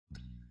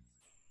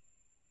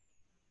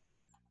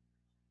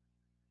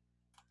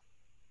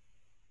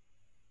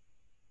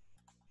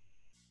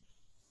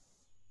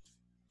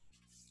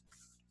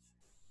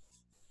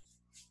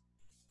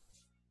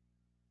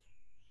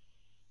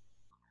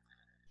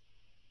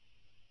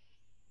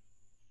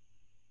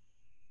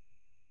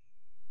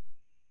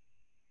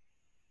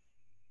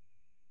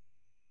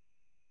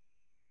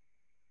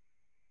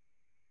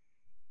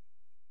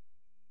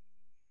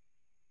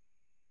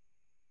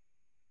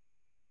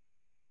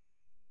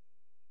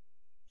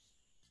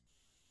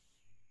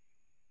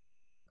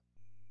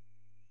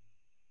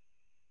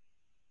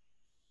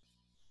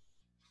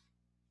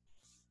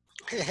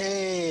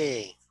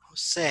Hey,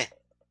 Jose.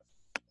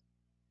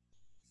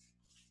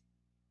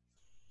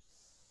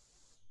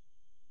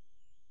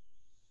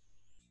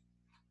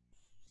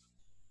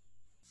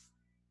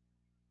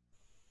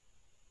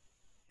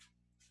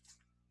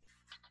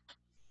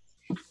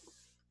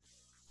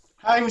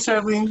 Hi, Mr.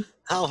 Edwin.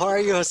 How are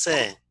you,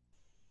 Jose?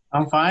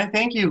 I'm fine,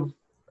 thank you.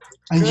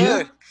 And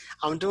Good. you?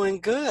 I'm doing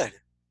good.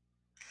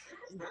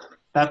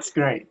 That's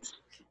great.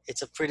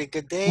 It's a pretty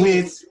good day.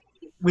 With It's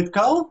with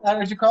cold?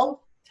 Are you cold?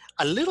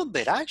 a little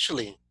bit,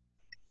 actually.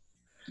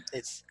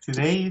 It's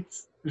Today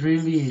it's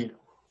really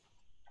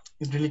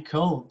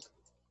cold.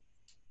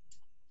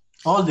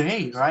 All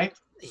day, right?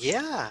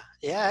 yeah,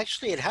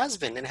 actually, it has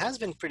been. It has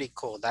been pretty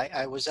cold.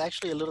 I was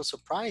actually a little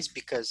surprised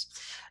because,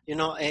 you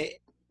know,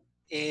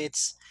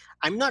 it's,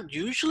 I'm not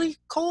usually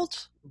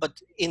cold, but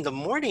in the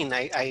morning,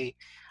 I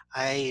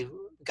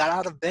got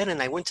out of bed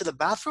and I went to the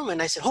bathroom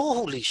and I said,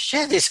 holy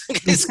shit,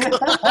 it's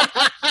cold.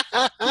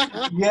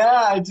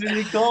 Yeah, it's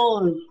really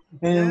cold.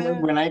 And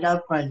Yeah. when I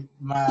got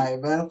my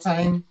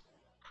bedtime,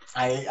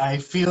 I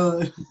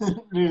feel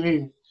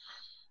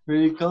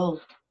really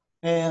cold.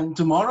 And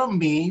tomorrow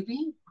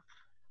maybe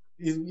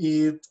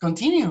it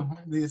continue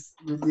this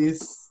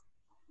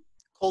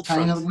Cold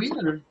kind of front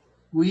weather.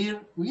 Weird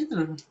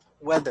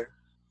weather.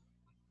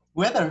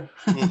 weather.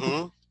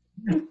 Mm-hmm.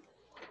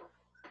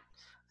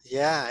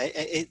 Yeah,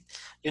 it,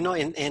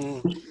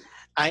 in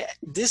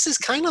this is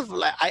kind of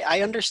like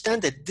I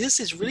understand that this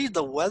is really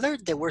the weather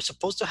that we're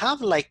supposed to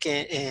have, like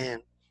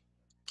in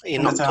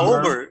In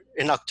December.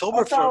 October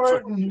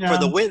October, for yeah.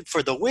 the wind,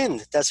 for the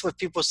wind. That's what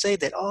people say,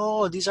 that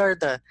oh, these are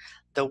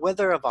the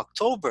weather of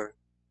October.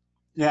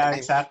 And Yeah,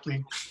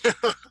 exactly.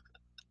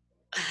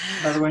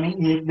 But when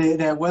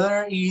the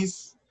weather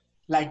is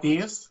like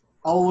this,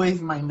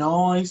 always my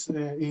noise,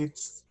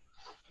 it's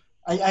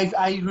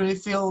I really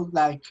feel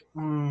like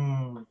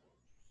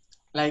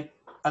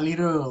a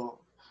little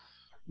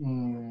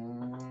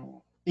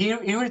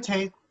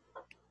irritate.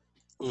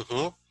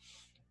 hmm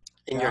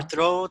in your Yeah,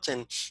 throat,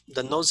 and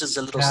the nose is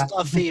a little yeah,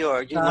 stuffy,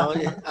 or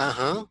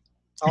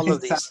all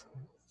of these.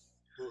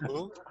 exactly.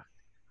 hmm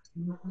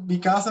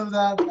Because of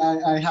that,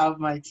 I have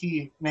my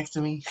tea next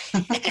to me.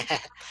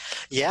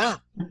 Yeah,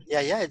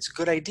 yeah. It's a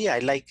good idea. I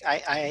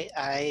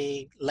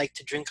like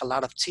to drink a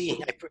lot of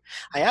tea.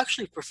 I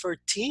actually prefer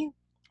tea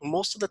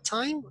most of the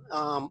time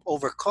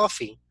over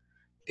coffee,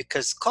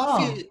 because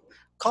Oh,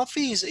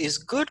 coffee is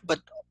good, but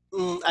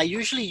I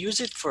usually use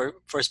it for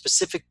a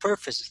specific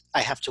purpose.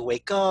 I have to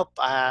wake up.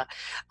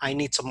 I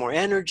need some more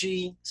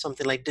energy,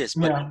 something like this.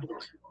 But yeah.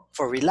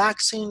 for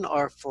relaxing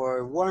or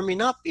for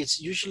warming up, it's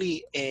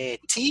usually a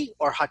tea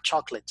or hot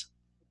chocolate.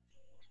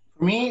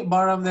 For me,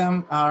 both of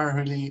them are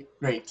really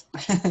great.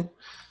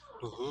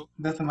 hmm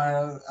Doesn't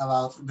matter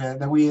about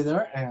the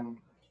weather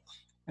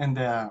and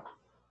the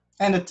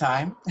and the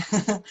time.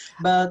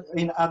 But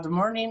at the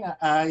morning,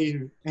 I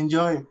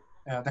enjoy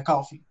the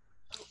coffee.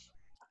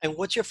 And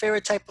what's your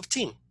favorite type of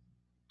tea?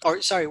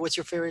 Or sorry, what's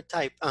your favorite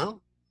type?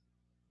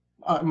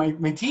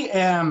 My tea,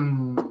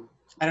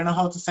 I don't know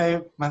how to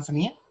say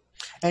manzanilla,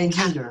 and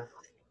Ca- ginger,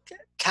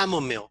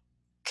 chamomile,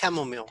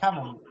 chamomile,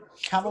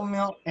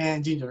 chamomile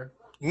and ginger.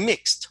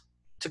 mixed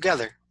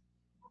together.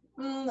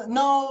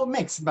 No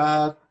mix,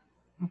 but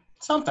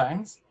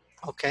sometimes.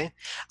 Okay,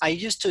 I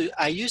used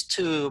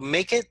to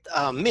make it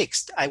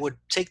mixed. I would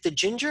take the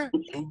ginger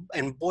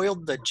and boil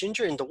the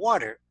ginger in the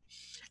water,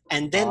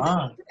 and then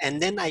Ah,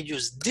 I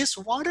use this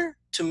water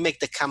to make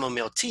the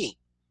chamomile tea.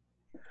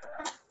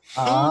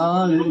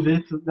 ah, Hmm.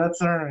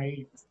 that's all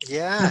right.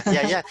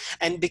 Yeah.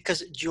 And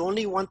because you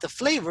only want the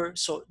flavor,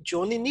 so you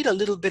only need a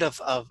little bit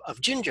of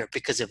ginger,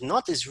 because if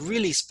not, it's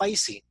really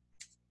spicy.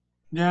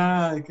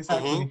 Yeah, hmm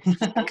exactly.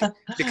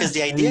 Because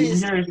the idea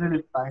is, Ginger is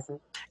really spicy.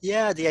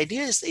 yeah, the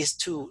idea is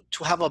to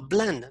have a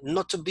blend,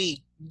 not to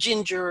be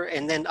ginger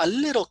and then a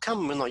little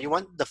chamomile. No, you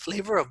want the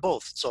flavor of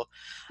both. So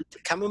the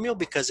chamomile,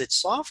 because it's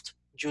soft,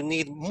 you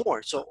need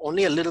more. So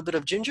only a little bit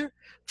of ginger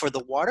for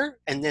the water,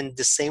 and then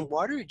the same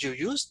water you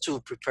use to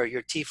prepare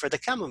your tea for the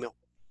chamomile.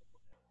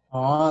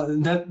 Oh,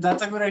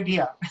 that's a good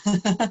idea.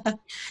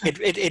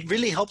 It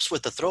really helps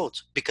with the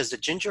throat, because the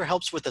ginger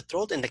helps with the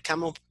throat and the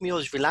chamomile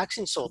is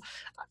relaxing. So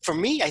for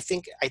me, I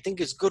think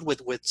it's good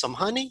with some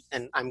honey,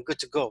 and I'm good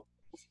to go.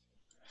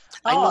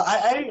 I Oh, know.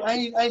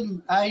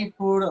 I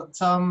put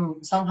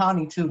some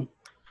honey too,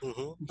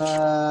 hmm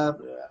but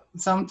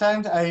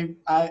sometimes I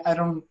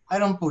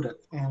don't put it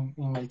in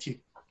my tea.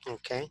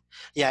 Okay.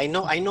 Yeah,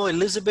 I know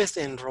Elizabeth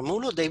and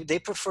Romulo, they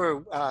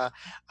prefer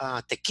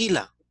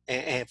tequila,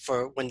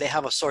 for when they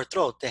have a sore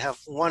throat. They have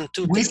one,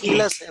 two Whiskey.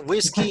 tequilas,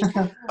 whiskey.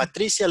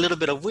 Patricia, a little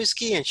bit of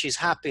whiskey, and she's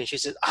happy. And she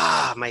says,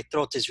 "Ah, my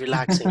throat is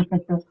relaxing."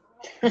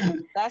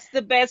 That's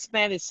the best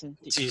medicine.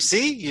 So you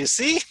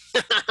see,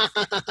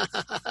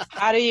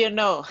 How do you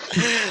know?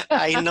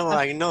 I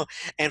know.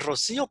 And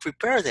Rocio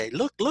prepared it.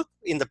 Look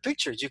in the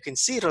pictures. You can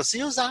see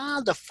Rocio's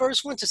the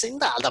first one to say,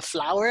 nah, the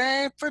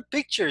flower for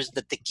pictures,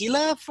 the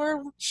tequila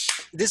for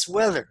this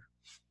weather.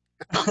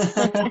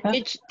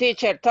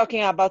 Teacher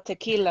talking about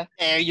tequila.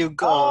 There you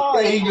go.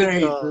 Oh, There you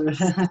great. go.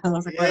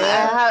 Vamos a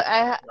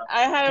Yeah.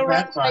 I have The it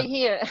best right one.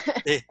 here.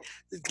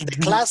 The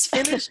class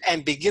finish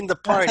and begin the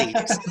party.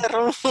 You see that,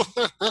 Ramon?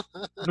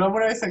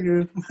 Robert is a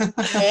good.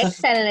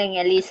 Excellent,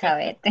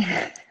 Elizabeth.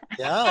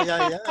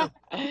 Yeah.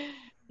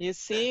 You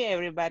see,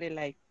 everybody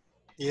like.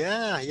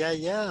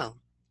 Yeah.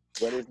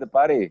 Where is the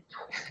party?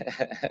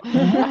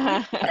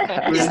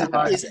 Where's the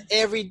party? Is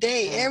every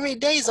day. Every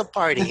day is a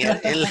party.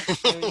 Every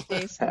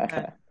day is a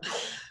party.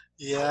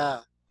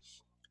 Yeah.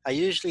 I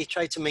usually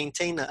try to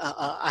maintain.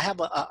 I have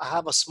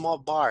a small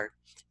bar,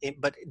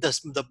 but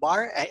the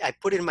bar I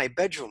put in my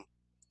bedroom.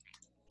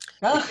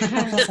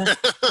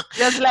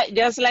 just like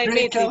Pretty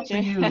me, close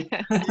to teacher. you.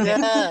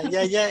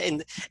 Yeah.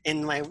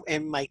 And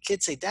my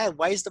kids say, Dad,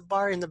 why is the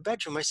bar in the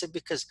bedroom? I said,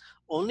 because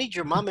only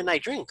your mom and I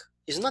drink.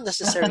 It's not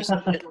necessary.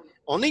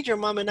 Only your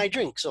mom and I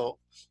drink. So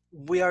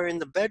we are in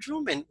the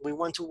bedroom and we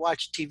want to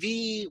watch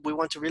TV. We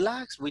want to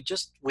relax.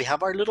 We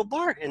have our little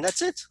bar and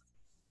that's it.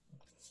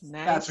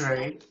 Nice. That's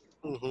right.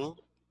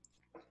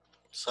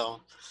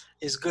 So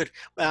it's good.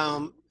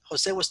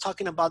 Jose was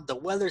talking about the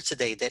weather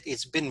today, that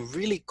it's been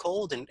really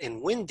cold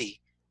and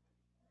windy.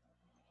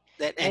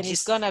 And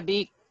it's gonna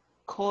be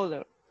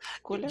colder.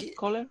 Colder?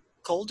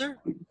 Colder?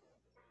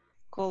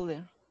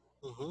 Colder.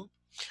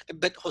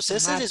 But Jose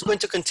says it's going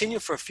to continue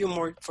for a few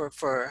more,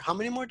 for how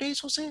many more days,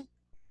 Jose?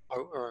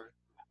 Or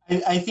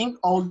I think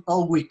all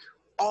week.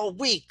 All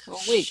week.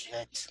 All week.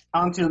 Shit.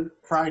 Until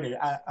Friday.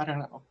 I don't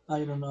know.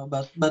 I don't know.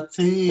 But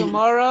see.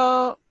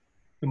 Tomorrow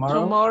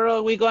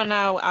we're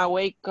gonna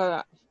wake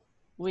up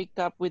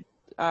with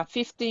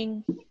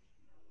 15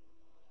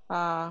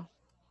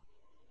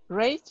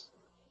 rate.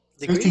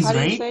 Degrees? How do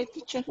you say,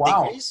 teacher?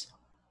 Wow.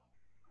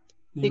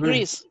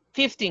 Degrees.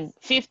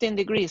 15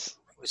 degrees.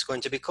 It's going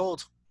to be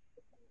cold.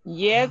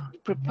 Yeah,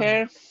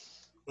 prepare.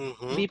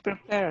 Be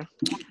prepared.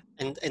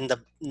 And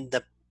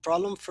the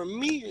problem for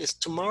me is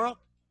tomorrow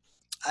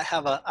I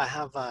have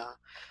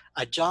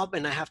a job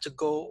and I have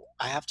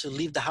to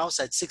leave the house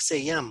at 6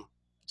 a.m.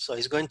 So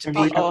it's going to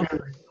be so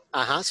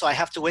I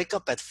have to wake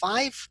up at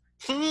 5,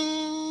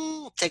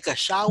 take a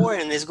shower,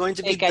 and it's going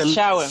to be take a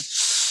shower.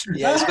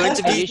 Yeah, it's going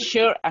to be. Are you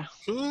sure? Are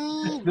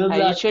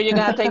you sure you're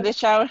gonna take the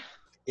shower?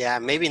 Yeah,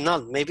 maybe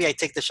not. Maybe I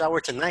take the shower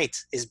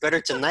tonight. It's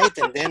better tonight,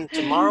 and then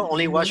tomorrow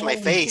only wash my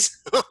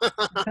face.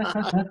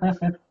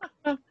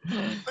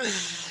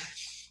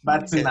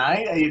 But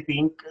tonight, I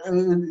think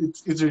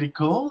it's really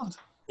cold.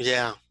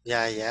 Yeah.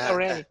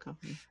 Already cold.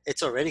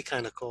 It's already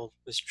kind of cold.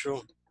 It's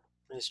true.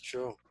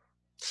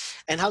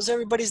 And how's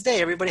everybody's day?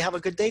 Everybody have a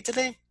good day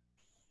today?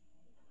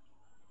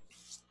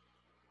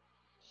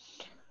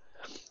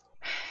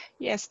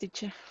 Yes,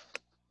 teacher.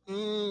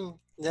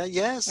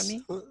 Yes.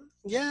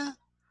 Yeah.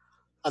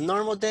 A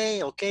normal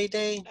day, okay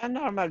day? A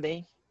normal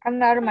day. A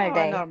normal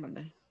day. A normal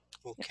day.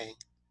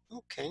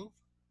 Okay.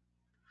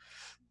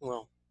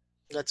 Well,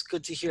 that's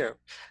good to hear.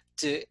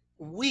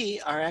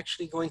 We are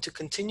actually going to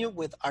continue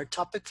with our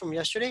topic from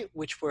yesterday,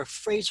 which were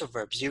phrasal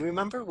verbs. Do you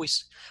remember? We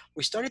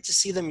started to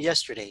see them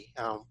yesterday.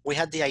 We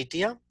had the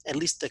idea, at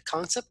least the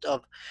concept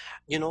of,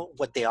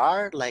 what they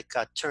are, like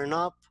turn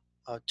up,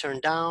 turn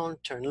down,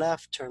 turn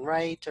left, turn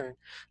right,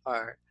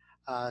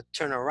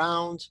 turn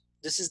around.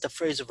 This is the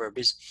phrasal verb.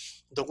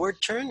 The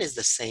word turn is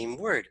the same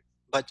word,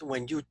 but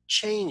when you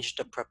change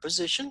the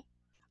preposition,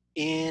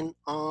 in,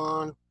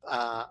 on,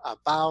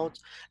 about,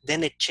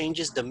 then it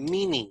changes the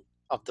meaning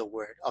of the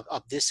word,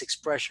 of this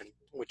expression,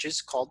 which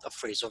is called a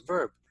phrasal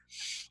verb.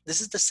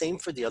 This is the same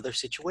for the other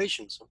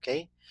situations,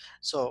 okay?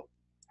 So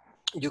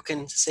you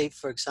can say,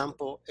 for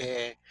example,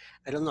 I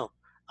don't know,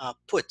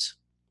 put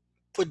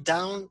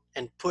down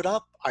and put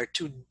up are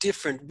two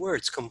different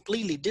words,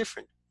 completely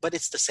different, but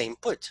it's the same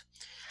put.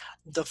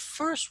 The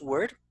first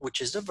word,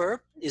 which is the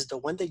verb, is the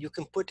one that you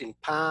can put in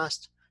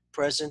past,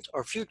 present,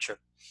 or future.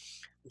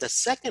 The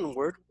second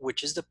word,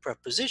 which is the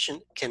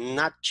preposition,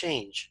 cannot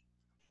change.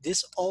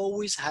 This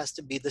always has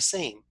to be the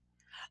same.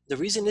 The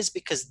reason is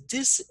because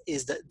this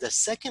is the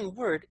second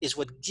word is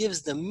what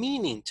gives the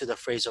meaning to the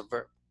phrasal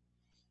verb.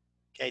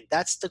 Okay,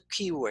 that's the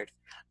key word.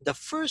 The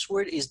first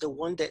word is the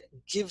one that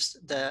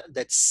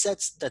that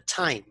sets the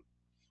time.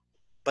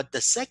 But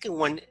the second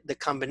one, the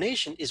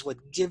combination, is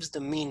what gives the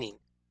meaning.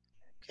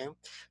 Okay,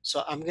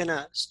 so I'm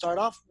gonna start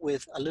off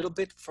with a little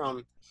bit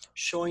from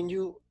showing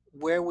you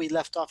where we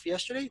left off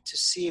yesterday to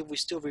see if we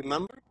still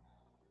remember.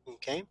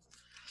 Okay,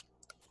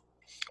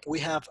 we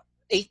have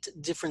 8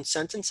 different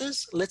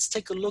sentences. Let's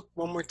take a look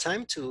one more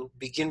time to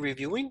begin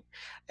reviewing.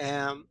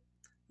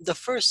 The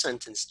first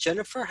sentence,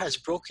 Jennifer has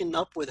broken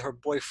up with her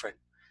boyfriend.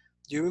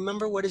 Do you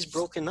remember what is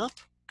broken up?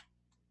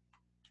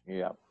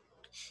 Yeah.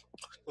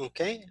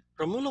 Okay,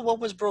 Romulo, what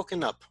was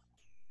broken up?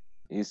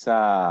 It's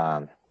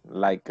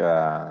like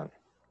a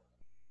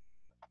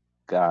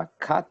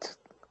cut.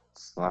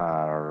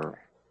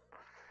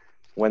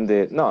 When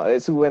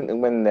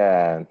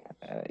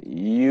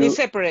you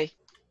separate.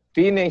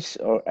 Finish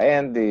or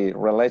end the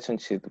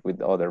relationship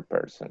with other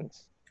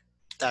persons.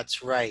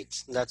 That's right.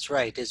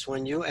 It's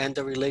when you end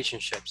the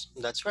relationships.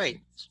 That's right.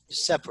 You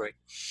separate.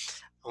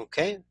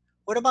 Okay.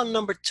 What about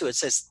number 2? It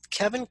says,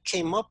 Kevin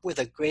came up with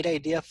a great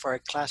idea for a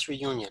class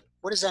reunion.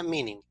 What does that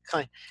mean?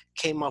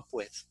 Came up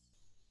with?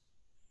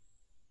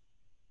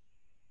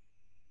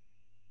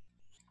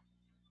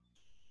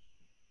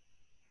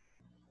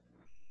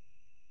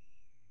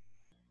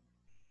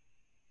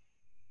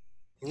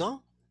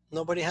 No?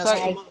 Nobody has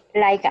came up?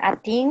 Like a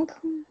thing?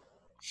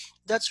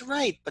 That's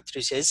right,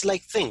 Patricia. It's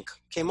like think.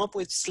 Came up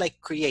with, it's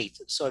like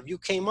create. So if you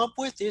came up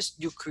with this,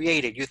 you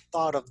created, you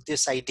thought of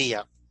this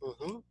idea.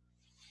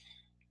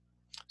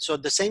 So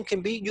the same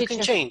can be, you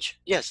can change.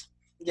 Yes,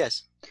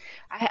 yes.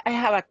 I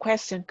have a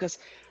question because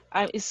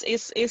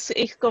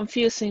it's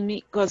confusing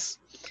me because,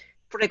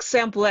 for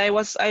example, I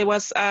was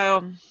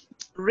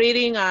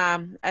reading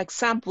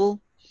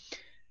example.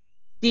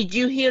 Did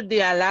you hear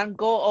the alarm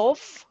go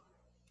off?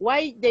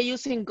 Why they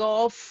using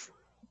go off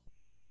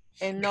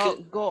and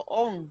not go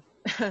on?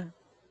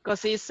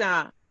 Because it's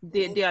the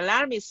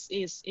alarm is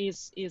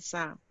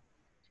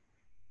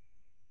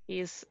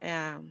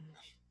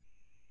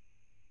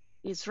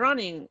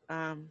running.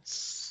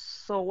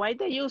 So why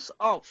they use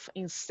off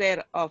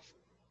instead of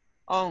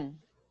on?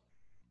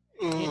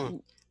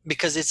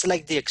 Because it's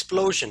like the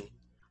explosion.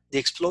 The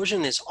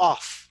explosion is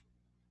off.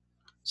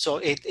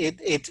 So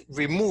it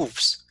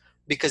removes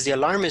because the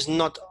alarm is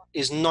not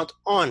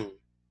on.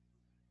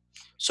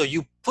 So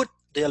you put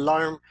the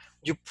alarm,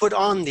 you put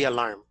on the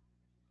alarm.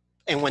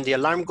 And when the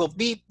alarm goes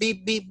beep,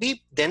 beep, beep,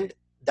 beep, then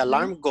the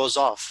alarm goes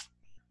off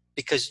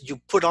because you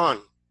put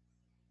on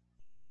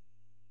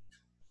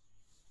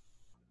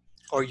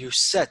or you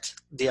set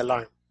the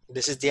alarm.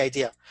 This is the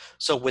idea.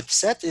 So with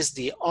set is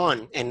the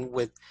on and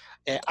with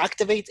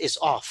activate is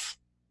off.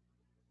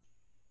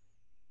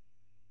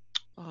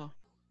 Oh.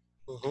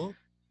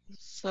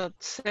 So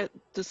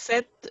to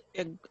set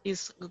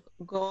is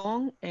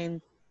gone,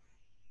 and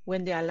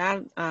when the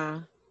alarm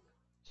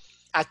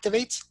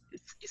activates,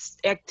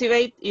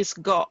 activate is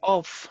go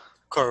off.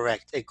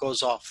 Correct. It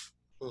goes off.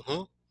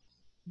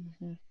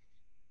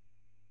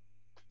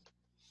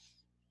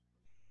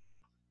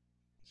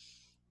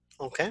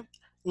 Okay.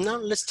 Now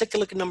let's take a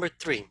look at number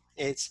 3.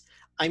 It's,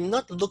 I'm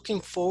not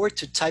looking forward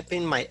to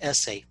typing my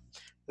essay.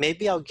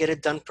 Maybe I'll get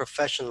it done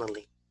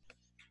professionally.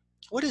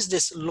 What is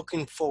this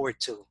looking forward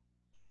to?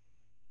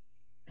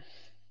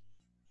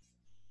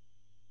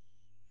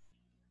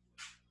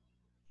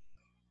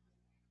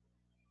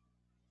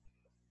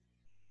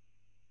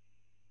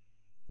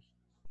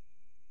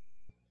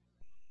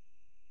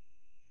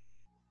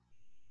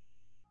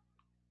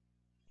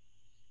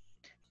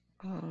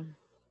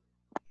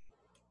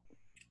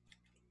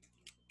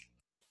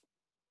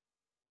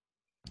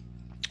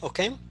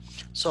 Okay,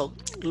 so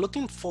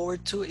looking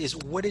forward to is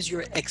what is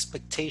your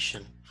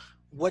expectation?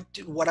 What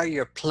are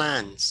your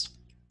plans?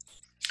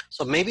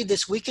 So maybe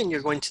this weekend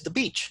you're going to the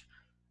beach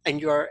and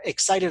you are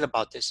excited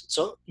about this.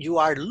 So you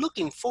are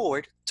looking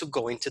forward to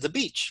going to the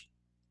beach.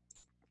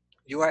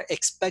 You are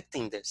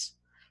expecting this.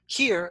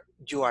 Here,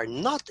 you are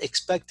not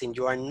expecting,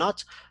 you are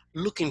not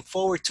looking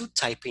forward to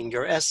typing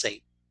your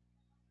essay.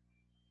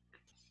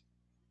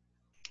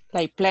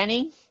 Like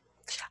planning?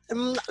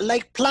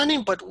 Like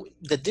planning, but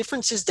the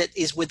difference is that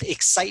is with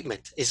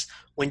excitement. Is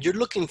when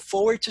you're looking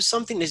forward to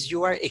something is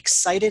you are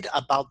excited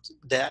about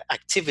the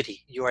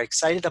activity. You are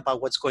excited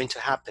about what's going to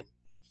happen.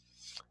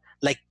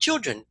 Like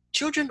children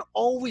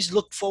always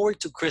look forward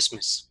to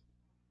Christmas.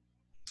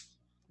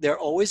 They're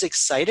always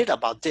excited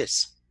about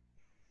this.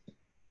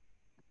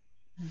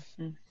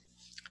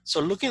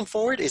 So looking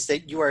forward is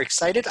that you are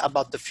excited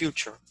about the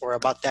future or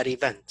about that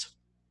event.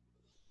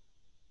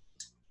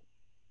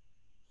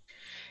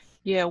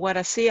 Yeah, what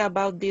I see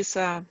about these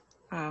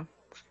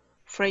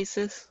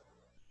phrases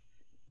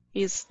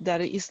is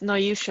that it's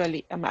not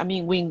usually, I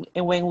mean,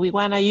 when we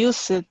want to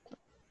use it,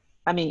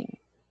 I mean,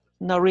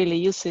 not really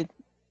use it,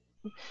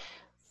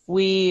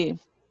 we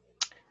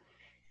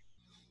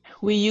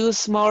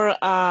use more,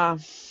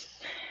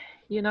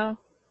 you know,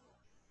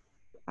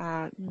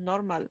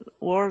 normal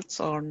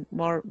words or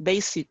more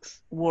basic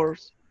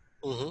words.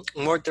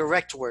 More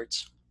direct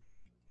words.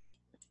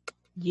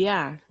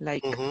 Yeah,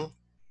 like,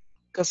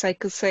 because I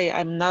could say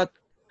I'm not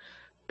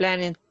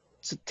planning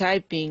to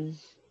typing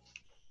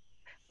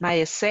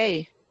my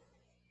essay.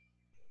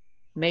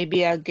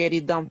 Maybe I'll get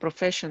it done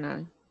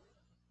professionally.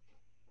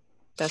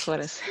 That's what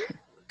I said.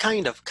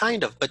 Kind of,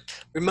 but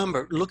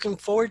remember, looking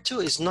forward to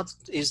is not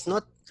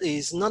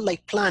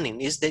like planning.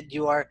 Is that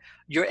your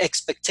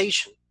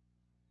expectation.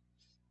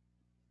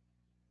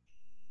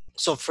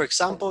 So, for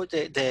example,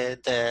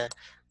 yeah.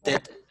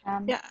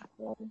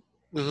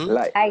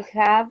 Like, I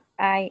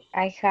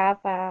have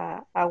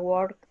a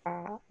work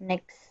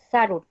next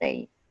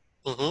Saturday,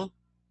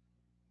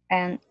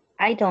 and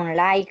I don't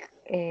like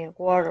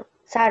work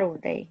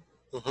Saturday,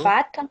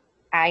 but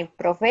I'm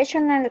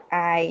professional.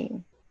 I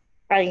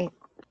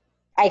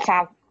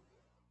have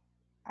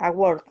a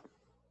work.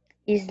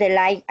 Is the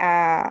like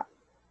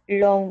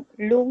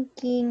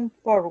looking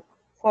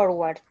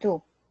forward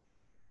to.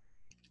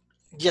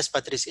 Yes,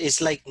 Patricia, it's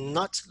like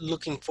not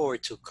looking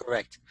forward to,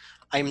 correct.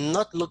 I'm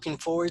not looking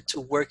forward to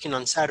working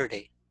on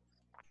Saturday.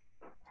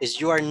 Is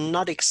you are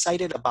not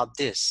excited about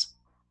this.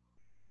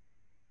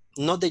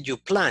 Not that you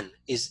plan,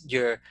 is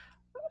your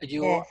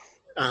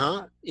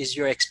Yes. is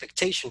your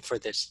expectation for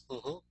this.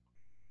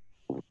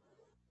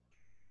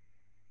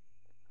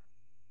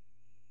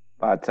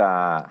 But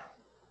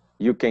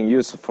you can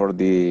use for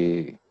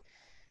the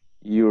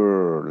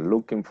you're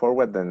looking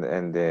forward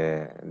and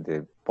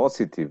the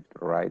positive,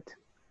 right?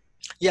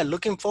 Yeah,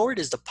 looking forward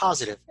is the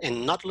positive,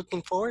 and not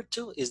looking forward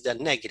to is the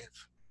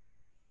negative.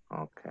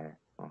 Okay.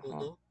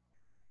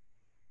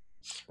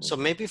 So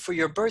maybe for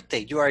your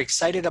birthday, you are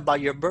excited about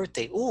your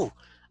birthday. Ooh,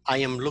 I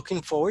am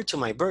looking forward to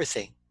my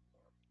birthday.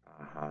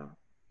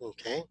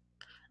 Okay.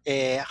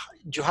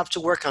 You have to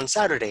work on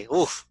Saturday.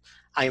 Oof,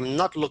 I am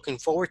not looking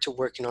forward to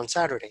working on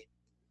Saturday.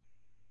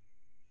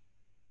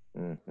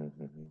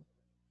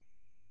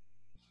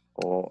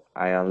 Or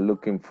I am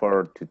looking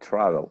forward to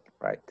travel,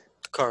 right?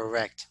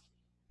 Correct.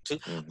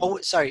 Oh,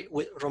 sorry,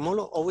 with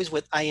Romulo, always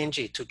with ing,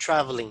 to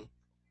traveling.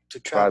 To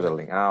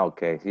traveling. Traveling.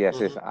 Okay.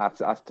 Yes, it's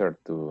after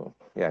to,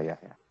 yeah.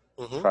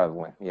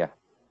 Traveling, yeah.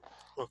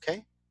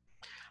 Okay.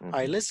 All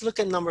right, let's look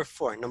at number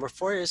 4. Number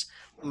 4 is,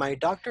 my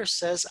doctor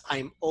says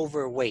I'm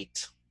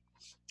overweight.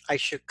 I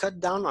should cut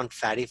down on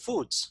fatty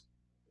foods.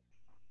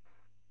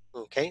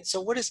 Okay,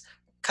 so what is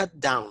cut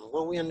down?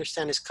 What we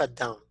understand is cut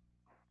down.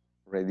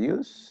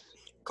 Reduce?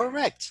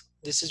 Correct.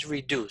 This is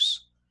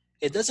reduce.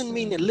 It doesn't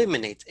mean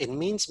eliminate. It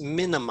means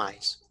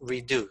minimize,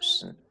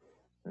 reduce.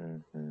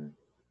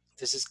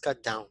 This is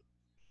cut down.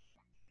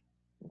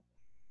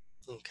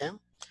 Okay.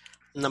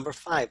 Number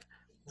 5.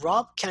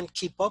 Rob can't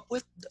keep up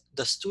with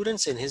the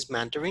students in his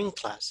Mandarin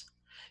class.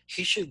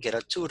 He should get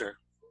a tutor.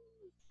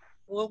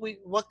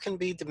 What can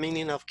be the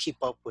meaning of keep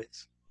up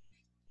with?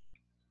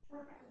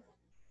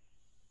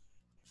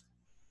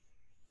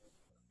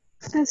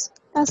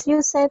 As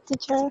you said,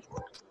 teacher,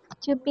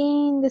 to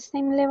be in the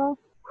same level.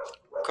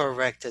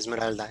 Correct,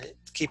 Esmeralda.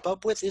 Keep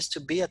up with is to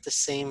be at the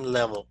same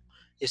level,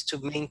 is to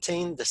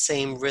maintain the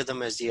same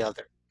rhythm as the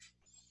other.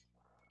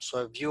 So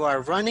if you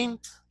are running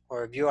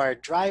or if you are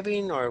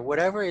driving or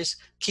whatever, is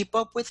keep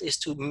up with is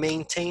to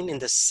maintain in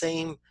the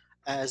same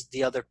as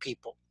the other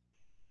people.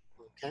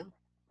 Okay.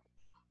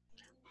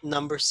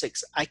 Number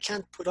 6, I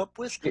can't put up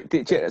with.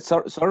 Teacher,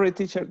 sorry,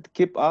 teacher.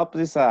 Keep up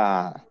this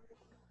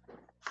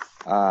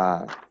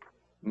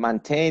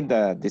maintain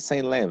the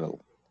same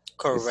level.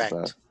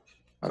 Correct.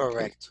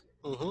 Correct.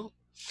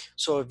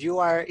 So if you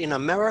are in a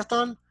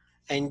marathon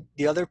and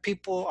the other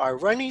people are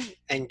running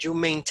and you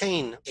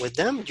maintain with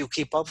them, you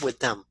keep up with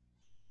them.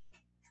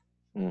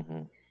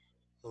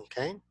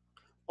 Okay.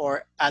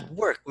 Or at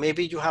work,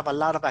 maybe you have a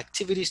lot of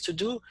activities to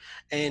do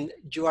and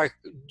you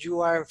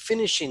are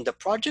finishing the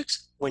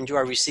projects when you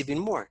are receiving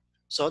more.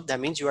 So that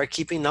means you are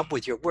keeping up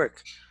with your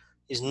work.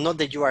 It's not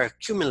that you are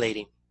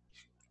accumulating.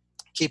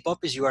 Keep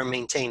up is you are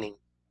maintaining.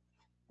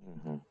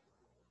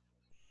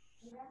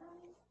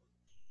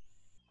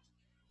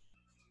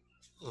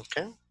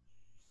 Okay.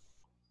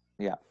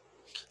 Yeah.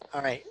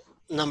 All right.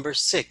 Number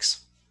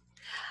 6.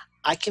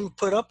 I can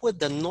put up with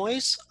the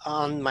noise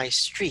on my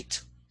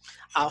street.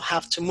 I'll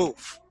have to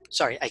move.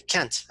 Sorry, I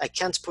can't. I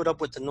can't put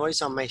up with the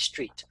noise on my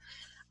street.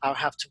 I'll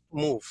have to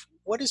move.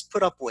 What is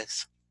put up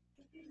with?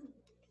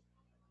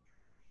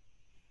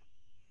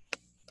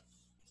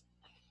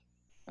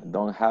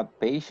 Don't have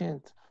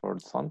patience for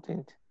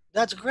something.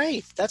 That's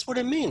great. That's what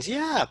it means.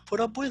 Yeah, put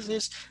up with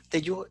is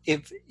that you,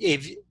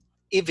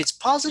 if it's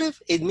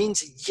positive, it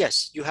means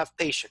yes, you have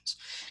patience.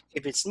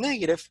 If it's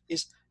negative,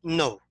 is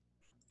no,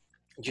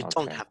 you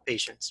don't have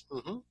patience.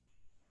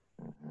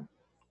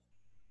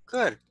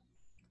 Good.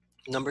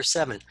 Number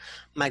 7,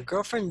 my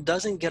girlfriend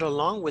doesn't get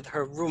along with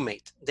her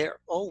roommate. They're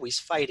always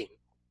fighting.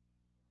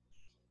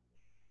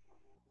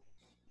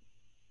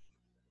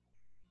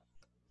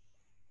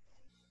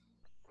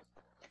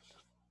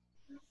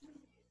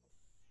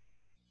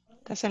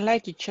 Doesn't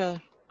like each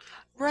other.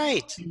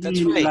 Right,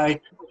 that's right.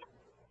 Like,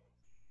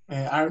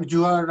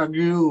 you are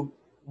agree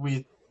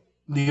with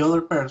the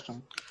other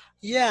person.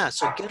 Yeah,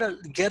 so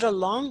get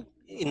along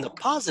in the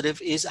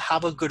positive is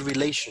have a good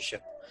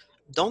relationship.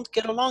 Don't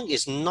get along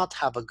is not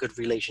have a good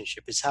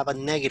relationship. It's have a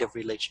negative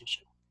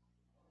relationship.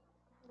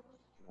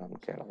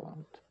 Don't get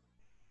along.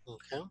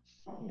 Okay.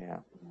 Yeah.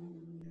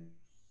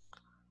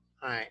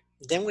 All right.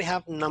 Then we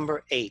have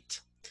number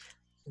 8.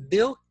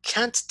 Bill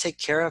can't take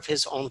care of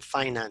his own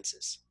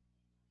finances.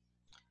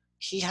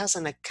 He has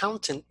an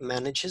accountant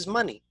manage his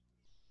money.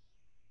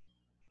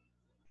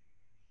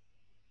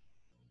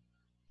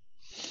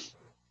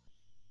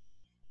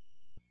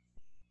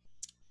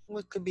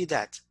 What could be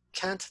that?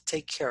 Can't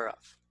take care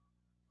of.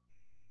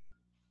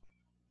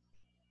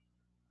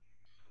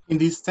 In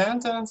this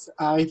sentence,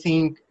 I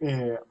think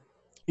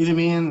it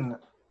means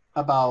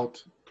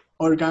about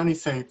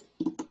organized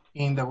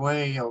in the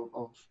way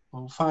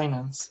of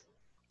finance.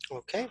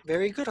 Okay,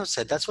 very good,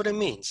 Jose. That's what it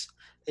means.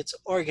 It's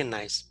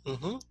organized.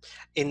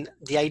 And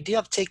the idea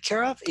of take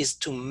care of is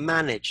to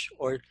manage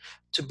or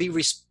to be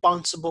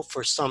responsible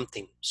for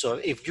something. So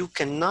if you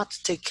cannot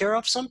take care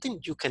of something,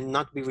 you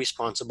cannot be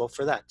responsible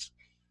for that.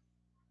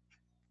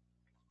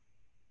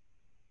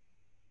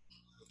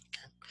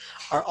 Okay.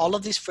 Are all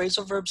of these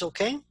phrasal verbs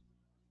okay?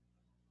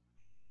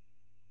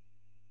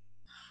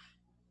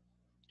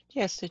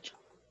 Yes, teacher.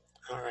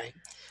 All right.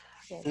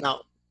 Yes.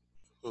 Now,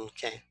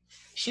 okay.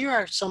 Here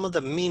are some of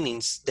the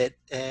meanings that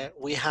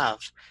we have.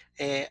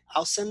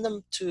 I'll send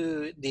them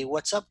to the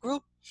WhatsApp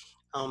group,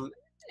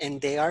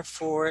 and they are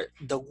for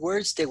the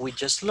words that we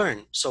just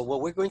learned. So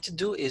what we're going to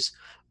do is,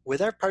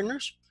 with our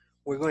partners,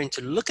 we're going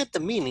to look at the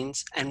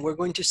meanings and we're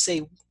going to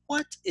say,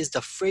 what is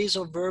the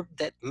phrasal verb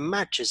that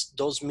matches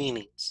those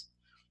meanings?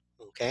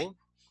 Okay.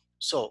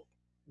 So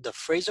the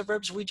phrasal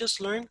verbs we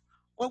just learned,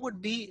 what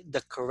would be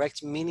the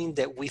correct meaning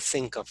that we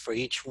think of for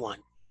each one?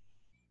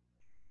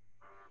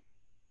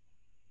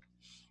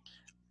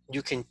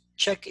 You can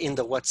check in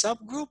the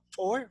WhatsApp group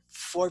or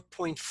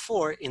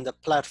 4.4 in the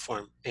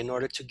platform in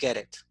order to get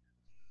it.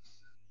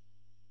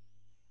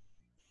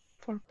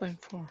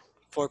 4.4.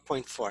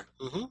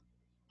 4.4.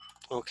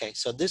 Okay,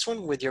 so this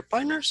one with your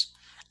partners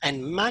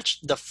and match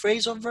the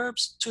phrasal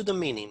verbs to the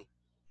meaning.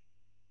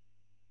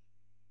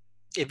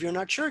 If you're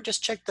not sure,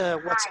 just check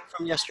the WhatsApp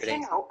from yesterday.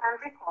 As you know and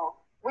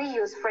recall, we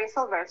use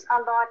phrasal verbs a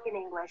lot in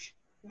English.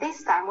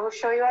 This time we'll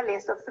show you a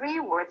list of 3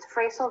 words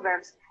phrasal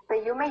verbs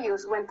that you may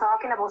use when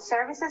talking about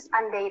services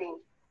and dating.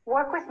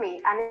 Work with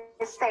me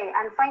and stay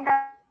and find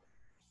out.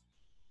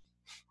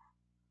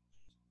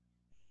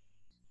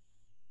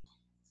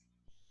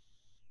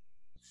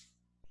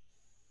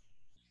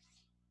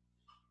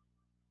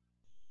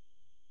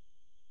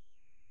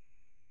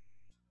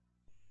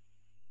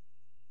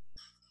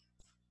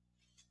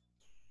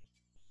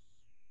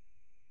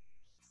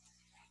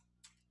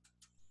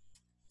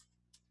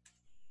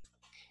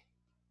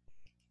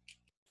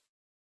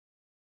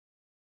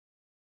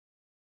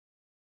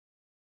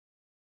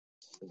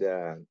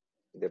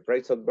 The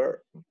phrasal verb,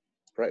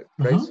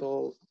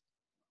 phrasal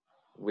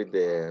with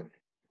the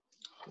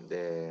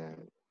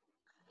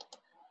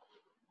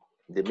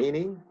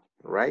meaning,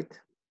 right?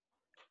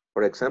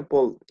 For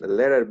example, the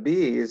letter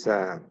B is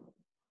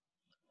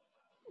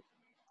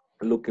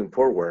looking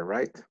forward,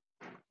 right?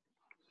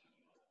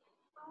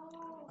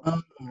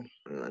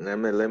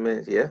 Let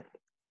me, yeah.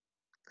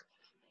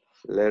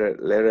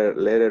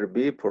 Letter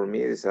B for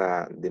me is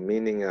the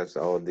meaning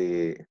of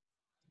the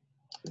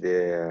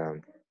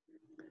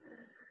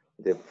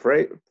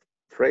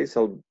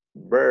phrasal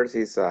verb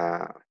is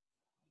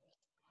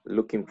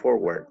looking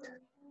forward.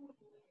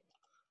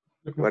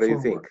 What do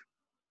you think?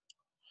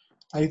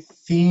 I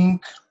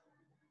think,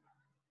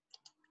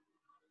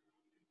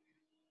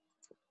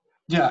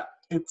 yeah,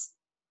 it's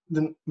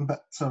the,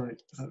 sorry.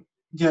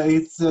 Yeah,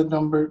 it's the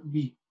number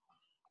B.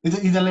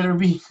 It's the letter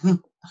B.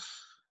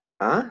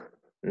 Huh?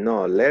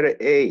 No, letter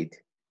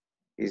 8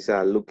 is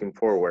looking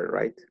forward,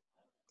 right?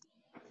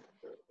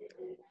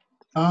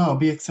 Oh,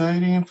 be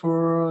exciting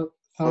for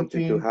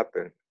Something to something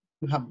happen.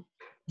 to happen.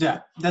 Yeah,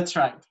 that's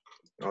right.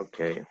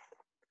 Okay.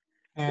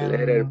 And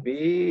Letter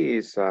B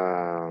is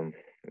let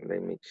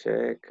me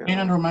check. in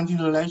a romantic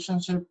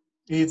relationship,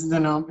 it's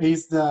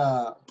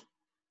the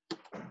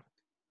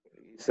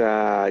It's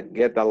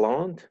get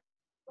along.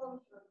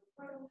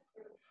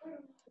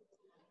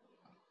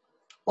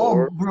 or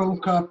Or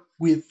broke up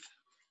with.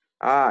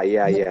 yeah.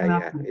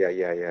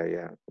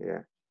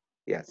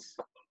 Yes.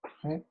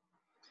 Okay.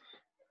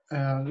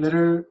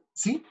 Letter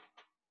C,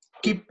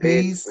 keep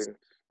pace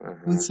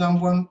with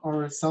someone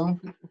or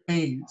some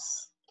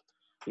pace.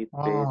 Keep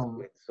pace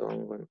with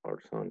someone or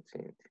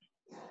something.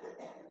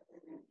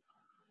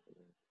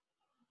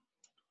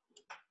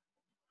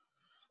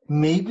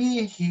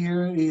 Maybe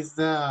here is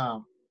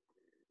the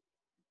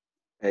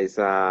It's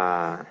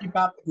keep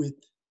up with.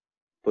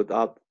 put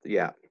up,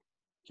 yeah.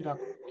 Keep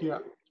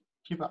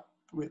up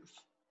with.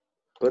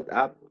 Put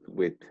up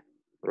with,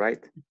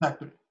 right?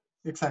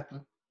 Exactly.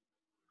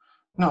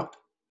 No,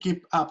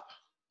 keep up.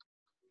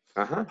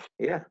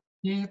 Yeah.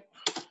 Keep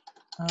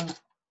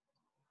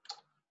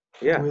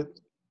Yeah. with.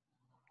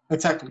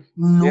 Exactly.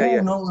 No,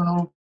 yeah.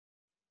 no.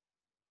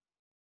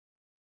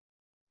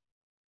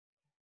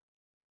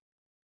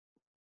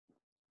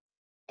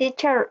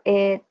 Teacher,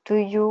 do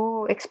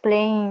you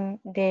explain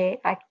the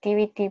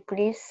activity,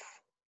 please?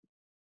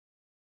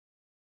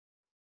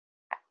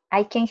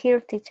 I can hear,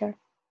 teacher.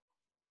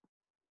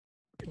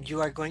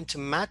 You are going to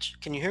match,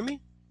 can you hear me?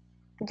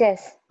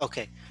 Yes.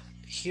 Okay,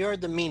 here are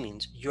the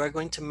meanings. You are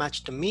going to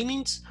match the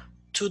meanings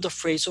to the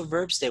phrasal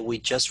verbs that we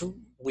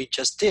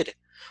just did.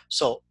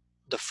 So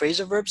the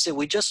phrasal verbs that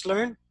we just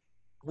learned,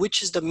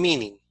 which is the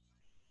meaning?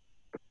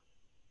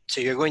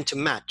 So you're going to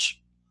match.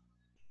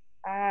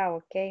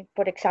 Okay.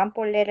 For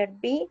example, letter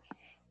B,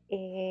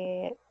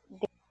 the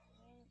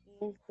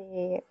is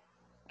the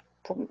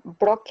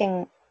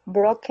broken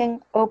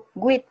up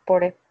with,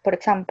 for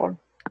example.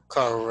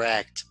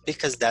 Correct,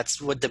 because that's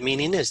what the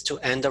meaning is, to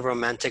end a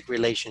romantic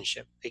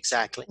relationship.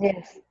 Exactly.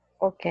 Yes.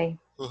 Okay.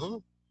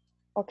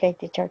 Okay,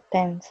 teacher.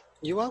 Thanks.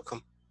 You're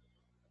welcome.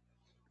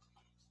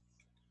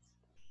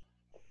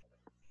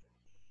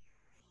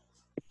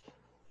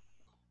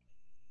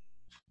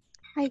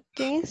 I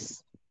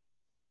guess.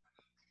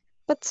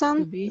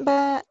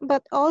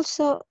 But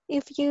also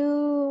if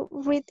you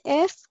read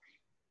F,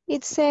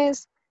 it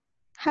says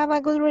have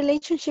a good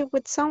relationship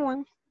with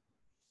someone.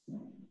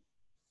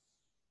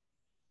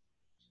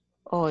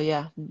 Oh,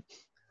 yeah.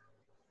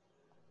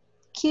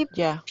 Keep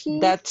Yeah,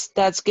 peace.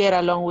 that's get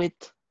along with.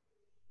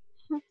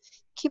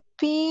 Keep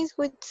peace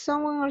with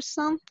someone or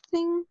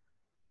something.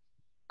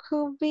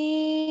 Could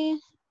be,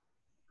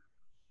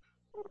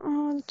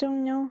 oh,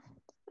 don't know.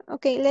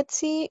 Okay, let's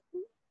see.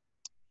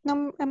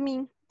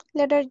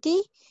 Letter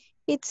D.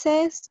 It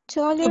says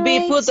To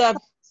be put tolerates. up.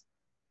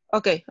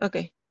 Okay,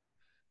 okay.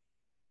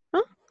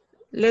 Huh?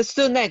 Let's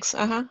do next.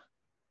 Uh-huh.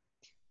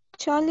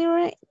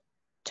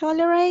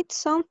 Tolerate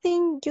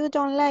something you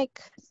don't like.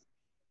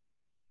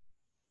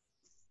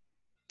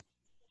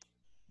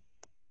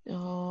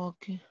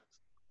 Okay.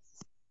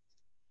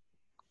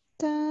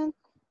 That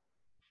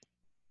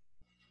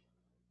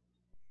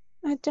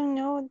I don't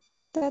know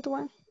that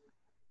one.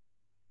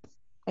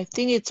 I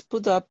think it's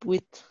put up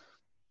with.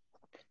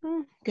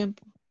 Hmm. Can,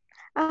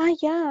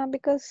 Yeah,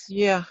 because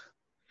yeah,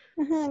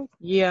 uh-huh,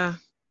 yeah.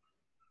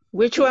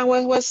 Which one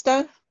was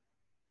that?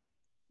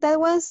 that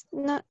was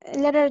not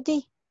letter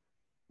D.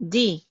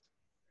 D.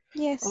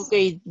 Yes.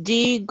 Okay,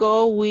 D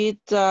go with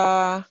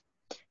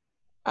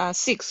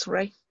 6,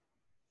 right?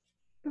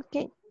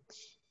 Okay.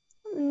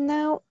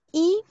 Now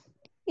E.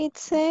 It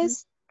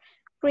says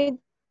read.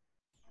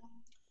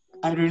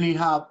 I really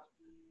have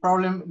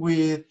problem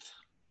with.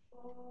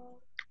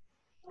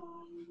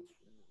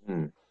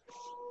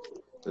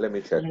 Let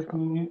me check Let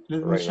me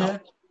right now.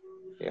 check.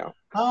 Yeah.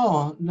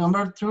 Oh,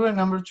 number 2 and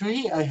number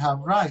 3, I have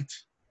right.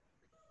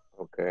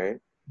 Okay.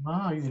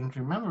 Oh, you didn't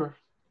remember.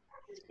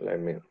 Let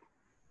me.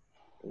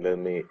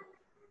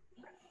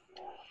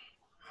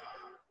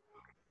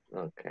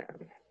 Okay.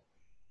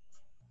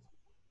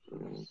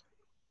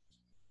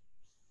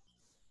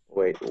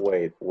 Wait,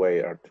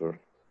 Arthur.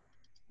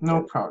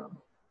 No problem.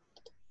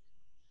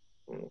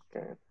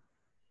 Okay.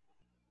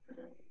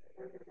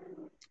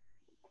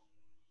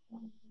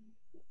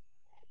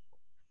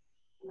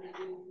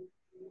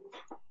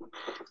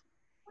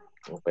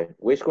 Okay.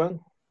 Which one?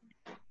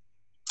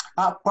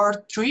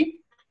 Part 3.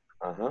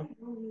 Uh-huh.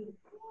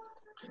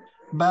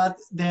 But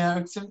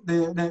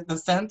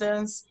the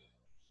sentence,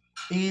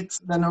 it's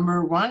the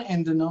number 1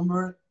 and the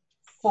number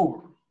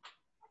 4.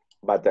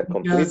 But the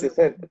Because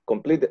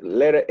complete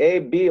letter A,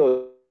 B,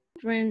 or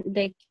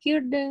The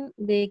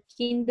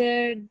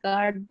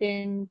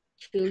kindergarten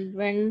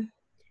children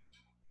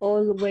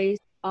always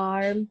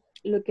are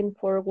looking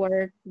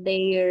forward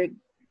their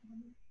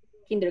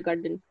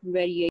kindergarten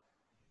graduation.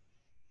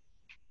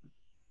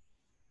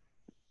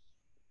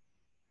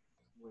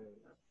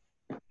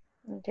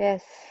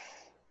 Yes.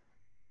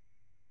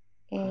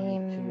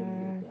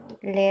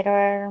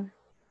 Letter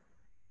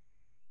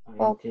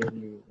O.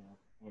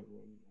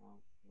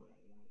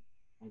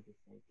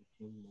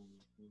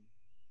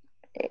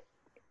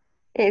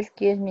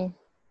 Excuse me.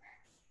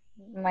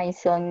 My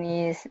son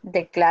is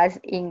the class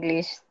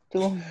English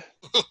too.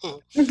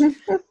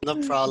 No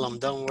problem.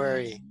 Don't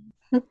worry.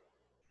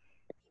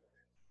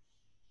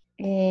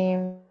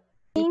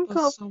 Think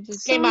of Something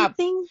came up.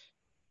 something.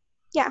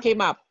 Yeah.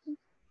 Came up.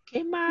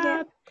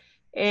 Yeah.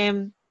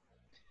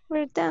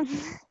 We're done.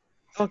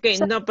 Okay,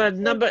 So but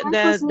number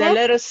who's the next?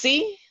 letter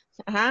C.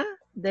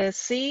 The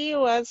C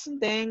was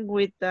then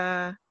with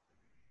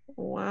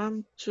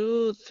 1,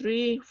 2,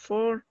 3,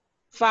 4,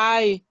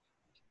 5.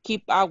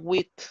 Keep up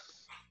with.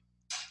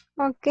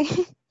 Okay.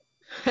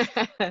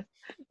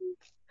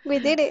 We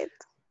did it.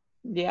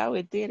 Yeah,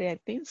 we did it. I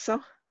think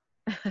so.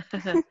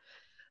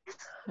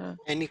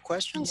 Any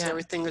questions? Yeah.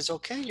 Everything is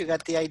okay? You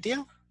got the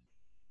idea?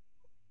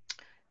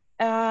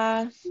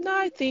 No,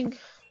 I think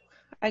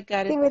I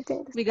got it. We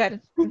did. We got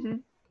it.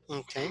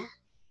 Okay.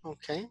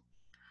 Okay.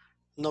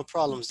 No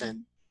problems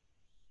then.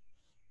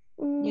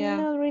 Yeah.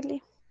 Not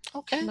really.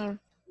 Okay. No.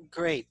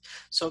 Great.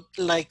 So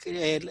like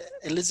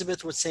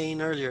Elizabeth was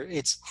saying earlier,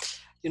 it's,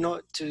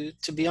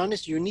 to be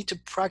honest, you need to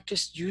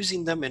practice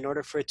using them in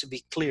order for it to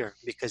be clear,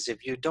 because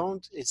if you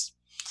don't, it's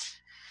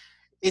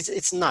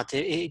not.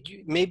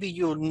 Maybe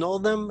you'll know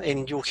them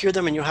and you'll hear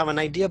them and you have an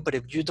idea, but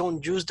if you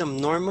don't use them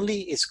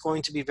normally, it's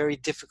going to be very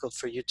difficult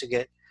for you to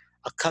get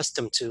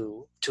accustomed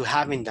to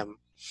having them.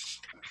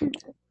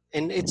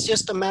 And it's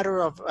just a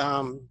matter of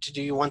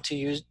do you want to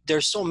use,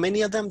 there's so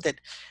many of them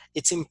that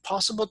it's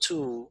impossible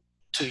to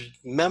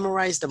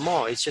memorize them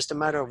all. It's just a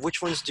matter of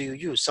which ones do you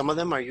use. Some of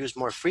them are used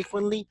more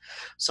frequently,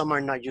 some are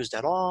not used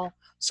at all,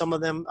 some of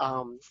them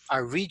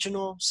are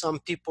regional. Some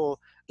people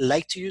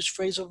like to use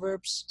phrasal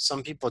verbs,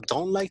 some people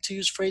don't like to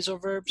use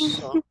phrasal verbs.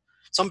 So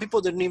some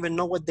people don't even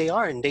know what they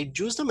are and they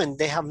use them and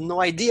they have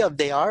no idea if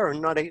they are or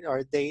not,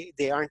 or they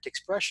aren't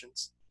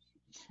expressions.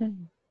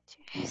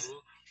 Yes.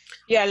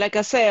 Yeah, like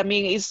I say, I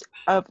mean, it's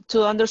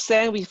to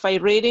understand. If I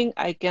reading,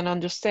 I can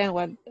understand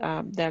what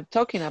they're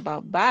talking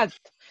about. But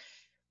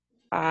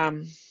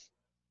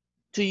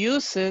to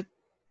use it,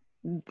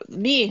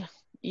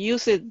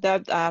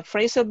 that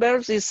phrasal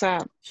verbs is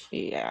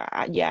yeah,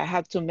 I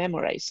have to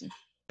memorize it.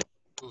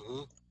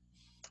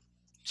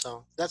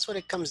 So that's what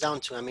it comes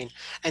down to. I mean,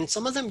 and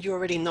some of them you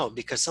already know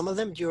because some of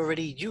them you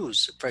already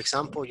use. For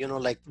example,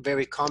 like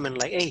very common,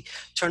 like, hey,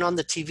 turn on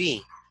the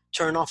TV.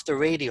 turn off the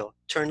radio,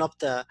 turn up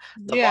the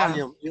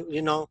volume,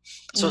 you know.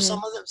 So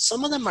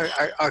some of them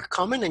are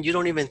common and you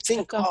don't even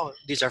think, oh,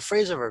 these are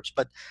phrasal verbs,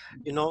 but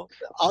you know,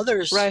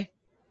 others,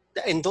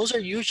 and those are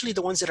usually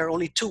the ones that are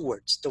only 2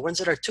 words. The ones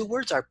that are 2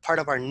 words are part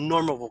of our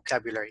normal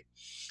vocabulary.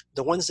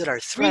 The ones that are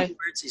 3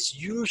 words is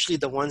usually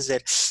the ones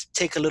that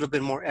take a little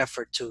bit more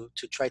effort to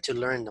try to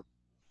learn them.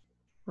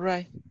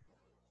 Right.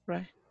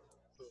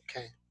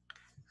 Okay.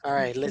 All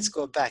right, let's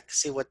go back,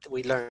 see what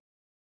we learned.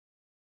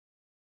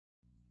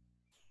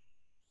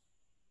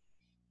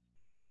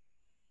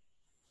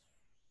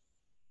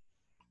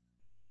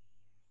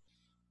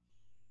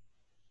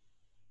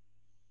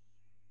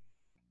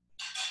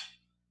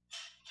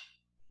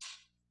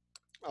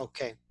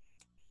 Okay.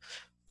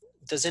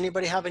 Does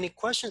anybody have any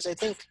questions? I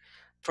think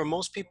for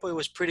most people it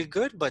was pretty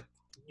good, but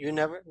you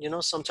never, you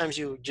know, sometimes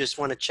you just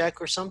want to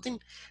check or something.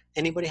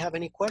 Anybody have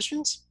any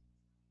questions?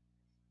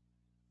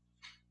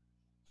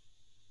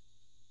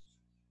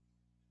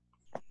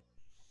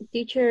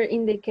 Teacher,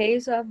 in the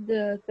case of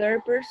the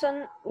third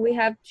person, we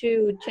have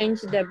to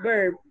change the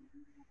verb.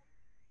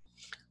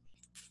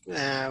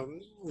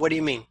 What do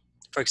you mean?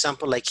 For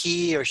example, like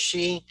he or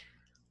she?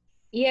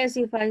 Yes,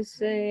 if I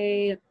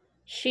say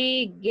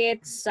she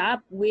gets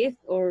up with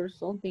or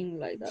something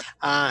like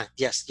that.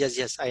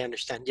 Yes, I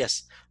understand.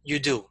 Yes, you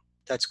do.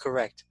 That's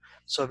correct.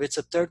 So if it's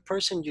a third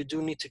person, you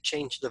do need to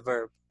change the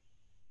verb.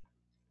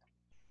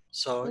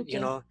 So, Okay. you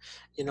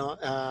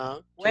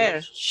know,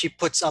 Where? she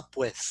puts up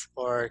with,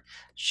 or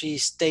she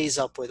stays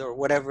up with, or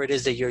whatever it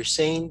is that you're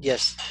saying.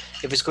 Yes.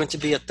 If it's going to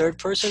be a third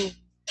person,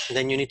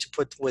 then you need to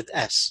put with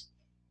S.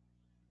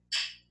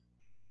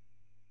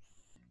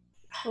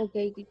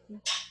 Okay, teacher.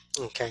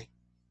 Okay.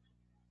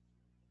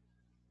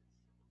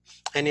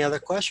 Any other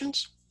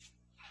questions?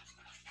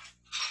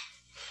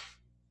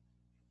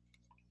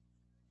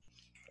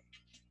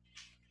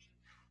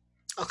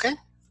 Okay,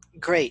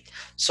 great.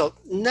 So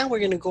now we're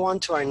going to go on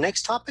to our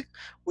next topic,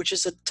 which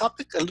is a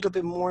topic a little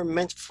bit more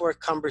meant for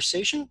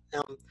conversation.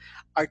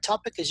 Our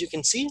topic, as you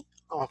can see,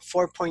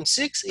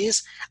 4.6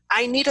 is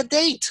I need a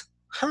date.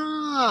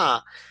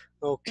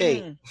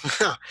 Okay.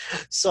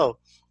 So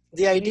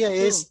the idea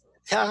is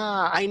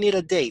I need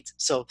a date.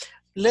 So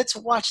let's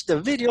watch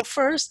the video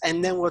first,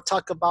 and then we'll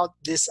talk about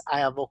this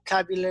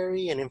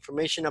vocabulary and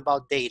information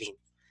about dating.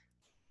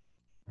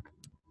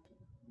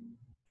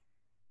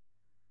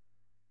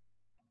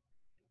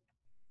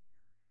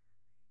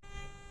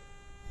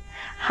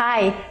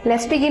 Hi,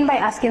 let's begin by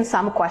asking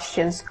some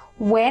questions.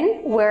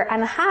 When, where,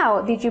 and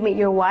how did you meet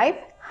your wife,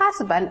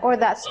 husband, or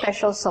that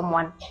special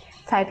someone?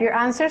 Type your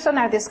answers on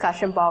our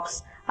discussion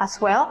box.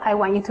 As well, I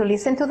want you to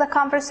listen to the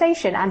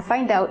conversation and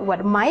find out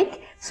what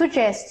Mike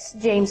suggests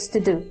James to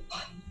do.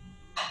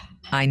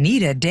 I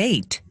need a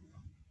date.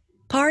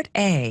 Part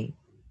A.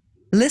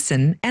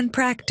 Listen and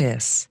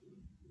practice.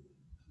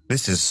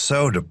 This is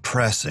so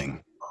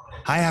depressing.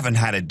 I haven't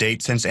had a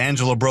date since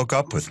Angela broke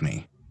up with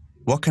me.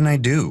 What can I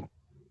do?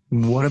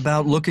 What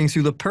about looking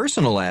through the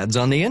personal ads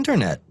on the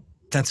internet?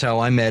 That's how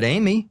I met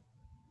Amy.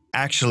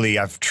 Actually,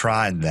 I've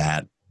tried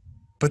that.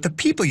 But the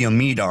people you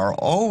meet are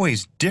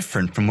always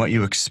different from what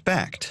you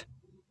expect.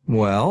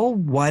 Well,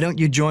 why don't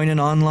you join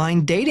an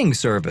online dating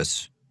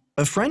service?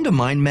 A friend of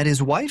mine met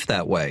his wife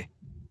that way.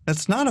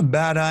 That's not a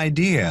bad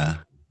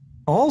idea.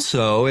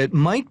 Also, it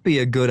might be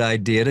a good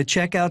idea to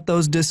check out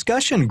those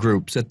discussion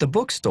groups at the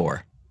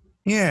bookstore.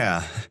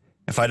 Yeah,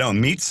 if I don't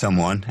meet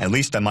someone, at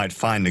least I might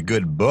find a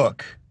good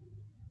book.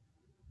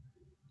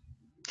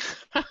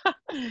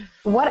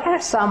 What are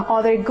some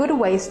other good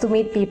ways to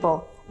meet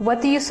people?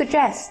 What do you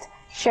suggest?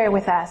 Share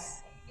with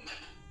us.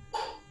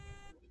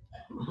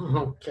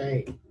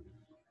 Okay.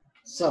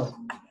 So,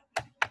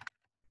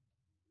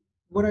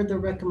 what are the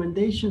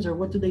recommendations, or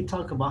what do they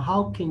talk about?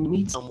 How can you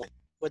meet someone?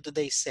 What do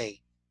they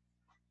say?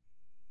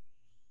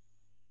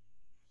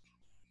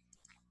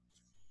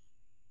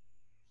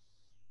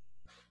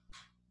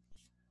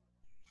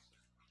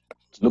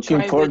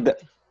 Looking for the...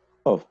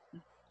 Oh,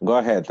 go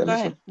ahead, Elisa. Go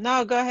ahead.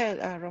 No, go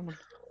ahead, Roman.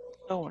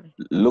 Don't worry.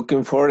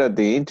 Looking for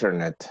the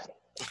internet.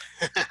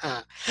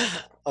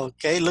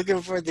 Okay,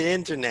 looking for the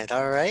internet,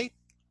 all right?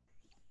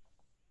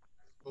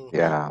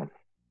 Yeah.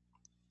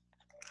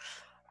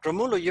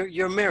 Romulo,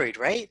 you're married,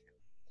 right?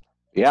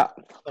 Yeah.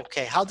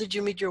 Okay, how did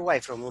you meet your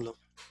wife, Romulo?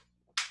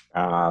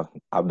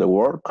 At the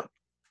work.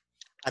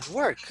 At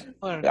work?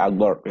 At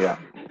work, yeah.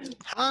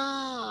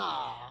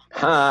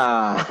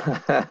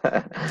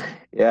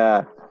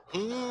 Yeah.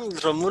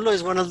 Romulo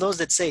is one of those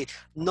that say,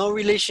 no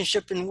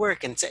relationship in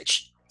work, and say,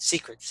 shh,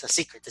 secret, it's a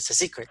secret, it's a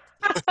secret.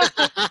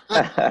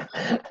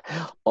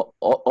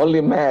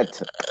 Only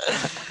met.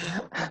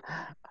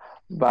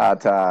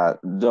 But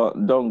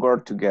don't go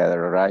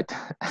together, right?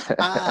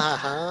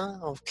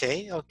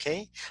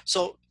 Okay.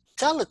 So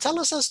tell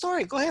us a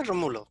story. Go ahead,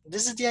 Romulo.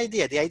 This is the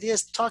idea. The idea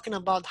is talking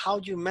about how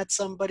you met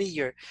somebody,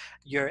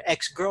 your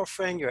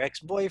ex-girlfriend, your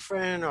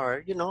ex-boyfriend,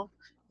 or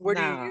where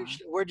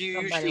do you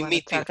usually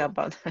meet people?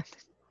 About that.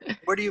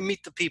 Where do you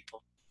meet the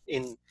people?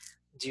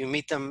 Do you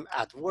meet them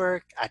at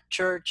work, at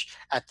church,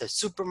 at the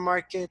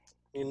supermarket,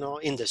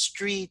 in the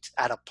street,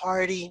 at a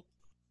party?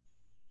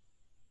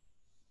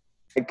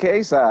 In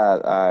case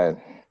I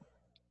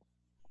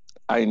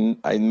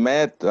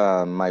met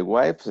my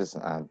wife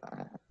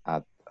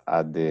at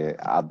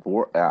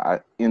work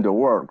in the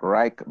work,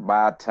 right?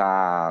 But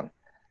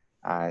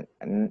I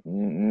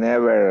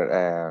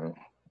never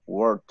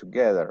work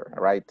together,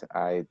 right?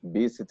 I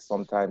visit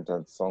sometimes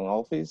at some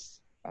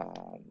office,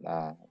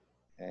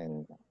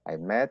 and I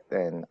met,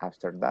 and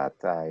after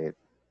that,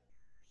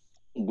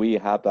 we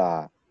have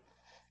a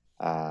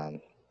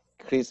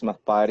Christmas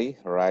party,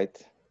 right?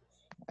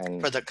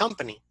 And For the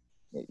company.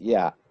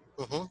 yeah,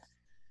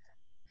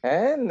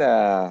 and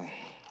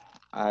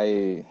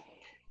I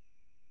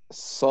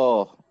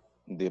saw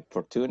the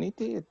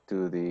opportunity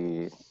to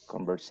the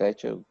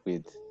conversation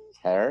with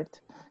her,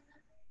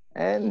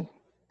 and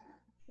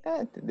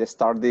they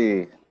start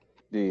the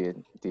the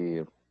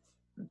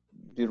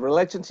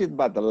relationship,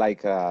 but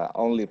like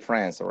only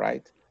friends,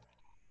 right?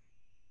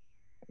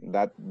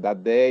 That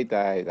date,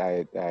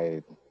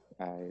 I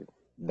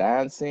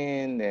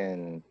dancing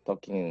and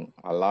talking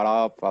a lot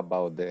of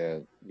about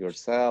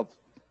yourself,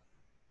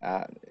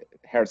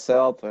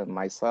 herself and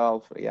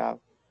myself, yeah,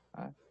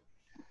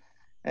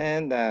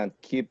 and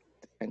keep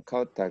in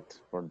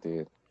contact for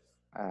the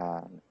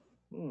uh,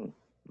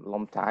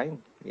 long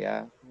time,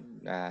 yeah,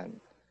 and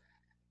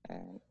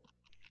and,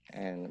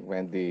 and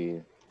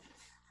when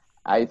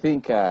I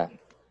think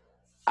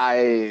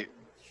I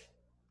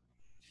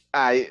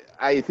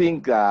I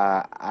think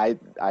I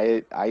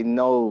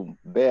know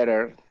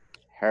better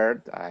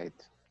her. I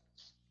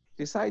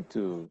decide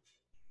to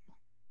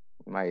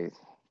my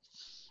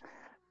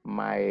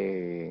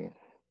my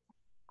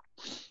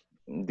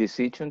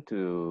decision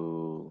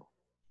to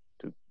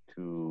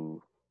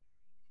to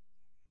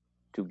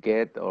to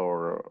get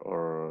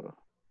or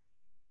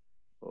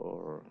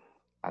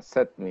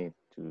accept me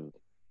to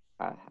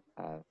uh,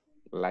 uh,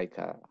 like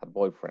a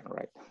boyfriend,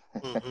 right?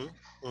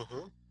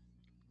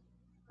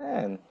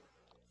 And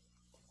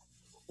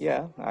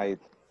yeah,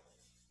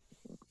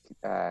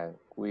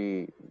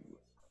 we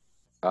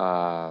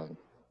uh,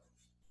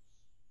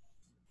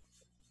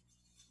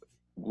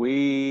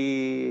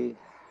 we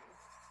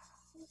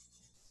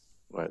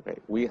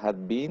we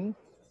had been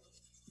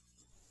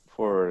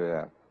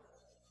for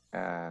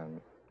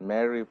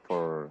married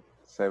for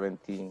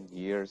 17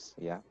 years,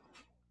 yeah.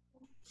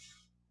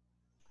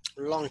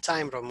 Long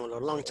time,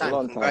 Romulo, long A time.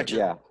 long time,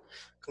 yeah.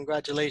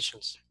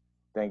 Congratulations.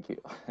 Thank you.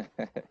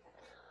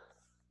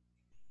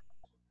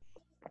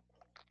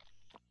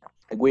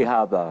 We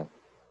have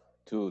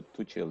two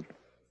children.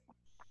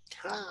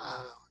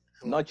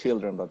 Not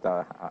children, but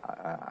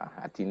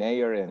a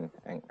teenager and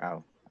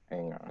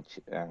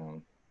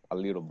a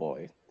little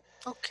boy.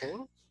 Okay.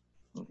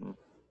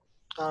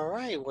 All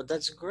right. Well,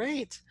 that's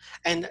great.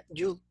 And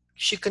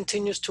she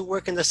continues to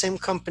work in the same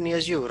company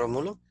as you,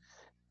 Romulo?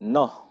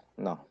 No.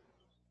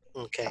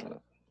 Okay.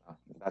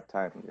 That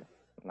time,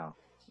 no.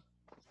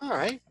 All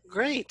right.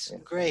 Great.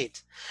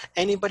 Great.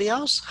 Anybody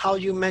else? How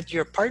you met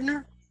your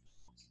partner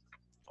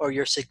or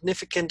your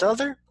significant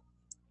other?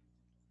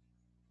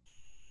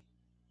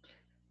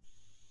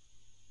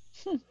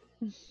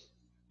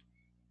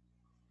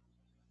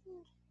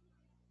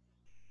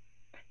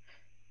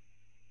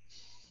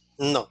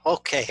 No.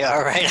 Okay.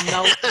 All right.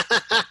 No.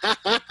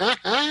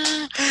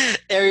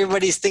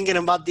 Everybody's thinking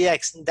about the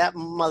ex. That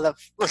mother.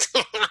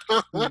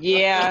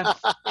 Yeah.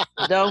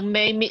 Don't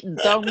make me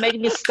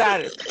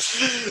start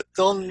it.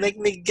 Don't make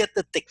me get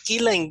the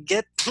tequila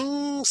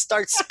and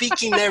start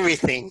speaking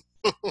everything.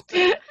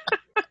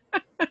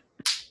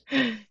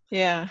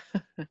 Yeah.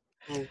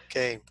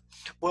 Okay.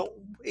 Well,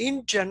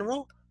 in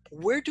general,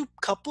 where do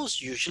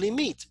couples usually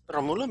meet?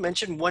 Romulo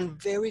mentioned one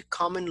very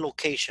common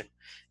location.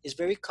 It's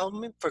very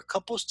common for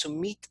couples to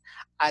meet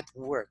at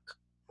work.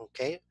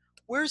 Okay.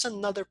 Where's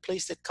another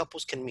place that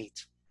couples can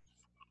meet?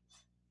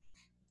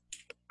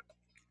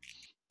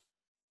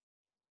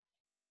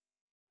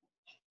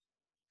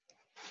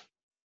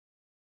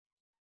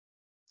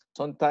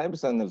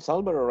 Sometimes in El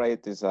Salvador,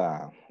 right, is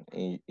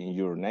in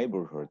your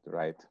neighborhood,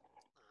 right?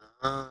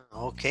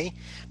 Okay.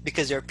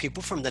 Because there are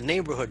people from the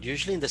neighborhood,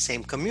 usually in the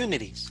same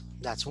communities.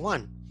 That's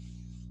one.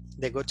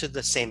 They go to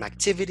the same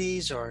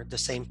activities or the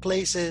same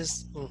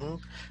places,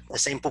 the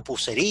same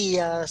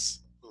pupuserias.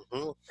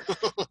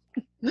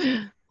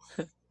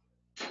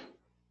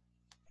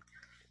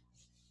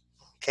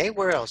 Okay,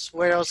 where else?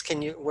 Where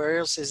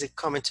else is it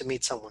common to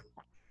meet someone?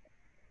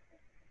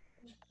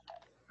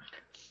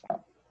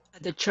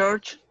 At the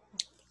church.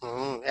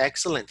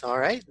 Excellent. All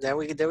right, there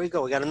we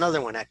go. We got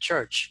another one at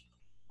church.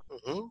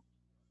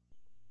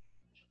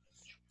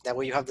 That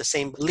way you have the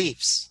same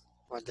beliefs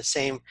or the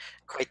same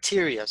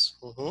criterias.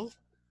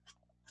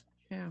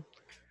 Yeah.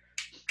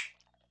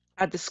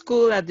 At the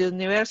school, at the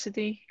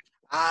university.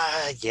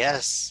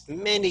 Yes.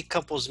 Many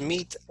couples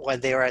meet while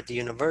they are at the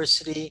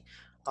university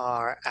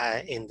or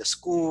in the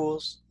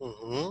schools.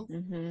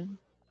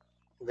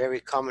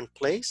 Very common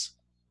place.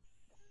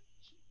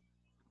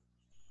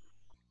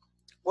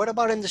 What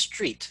about in the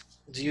street?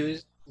 Do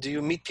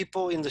you meet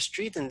people in the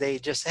street and they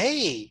just,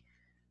 hey,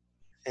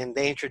 and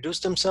they introduce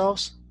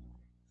themselves?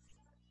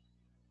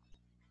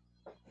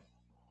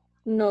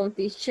 No,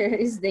 teacher,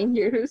 it's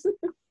dangerous.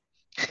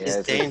 It's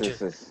Yes, dangerous.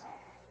 this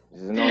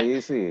is not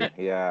easy.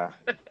 Yeah,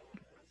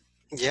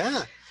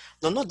 Yeah.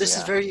 No, this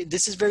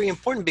yeah. is very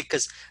important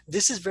because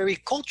this is very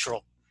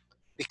cultural.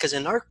 Because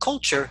in our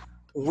culture,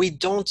 we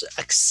don't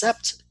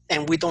accept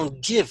and we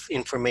don't give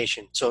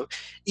information. So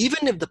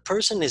even if the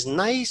person is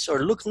nice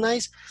or look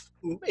nice,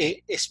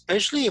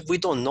 especially if we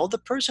don't know the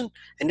person,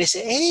 and they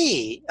say,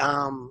 "Hey,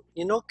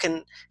 you know,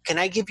 can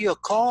I give you a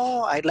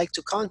call? I'd like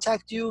to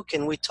contact you.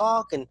 Can we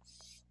talk?" And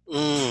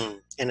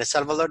in El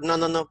Salvador,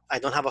 no, I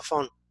don't have a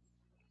phone.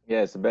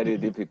 Yes, very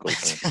difficult.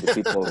 The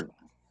people.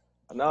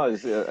 No,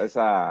 it's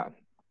a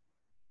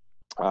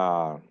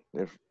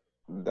if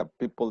the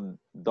people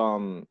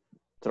don't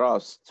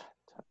trust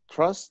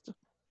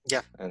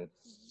Yeah. and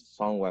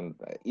someone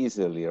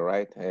easily,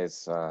 right?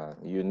 It's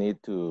you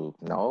need to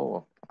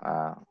know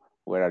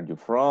where are you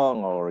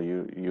from, or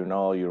you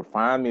know your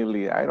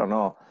family. I don't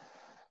know,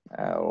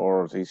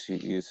 or is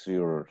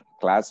your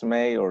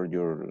classmate or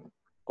your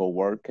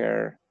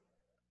coworker,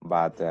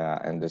 but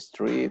in the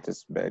street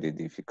it's very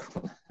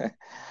difficult.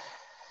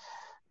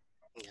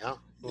 Yeah.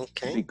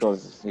 Okay.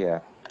 Because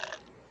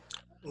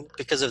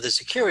Because of the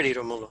security,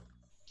 Romulo.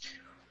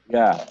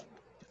 yeah.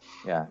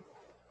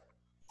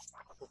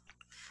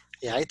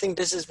 Yeah, I think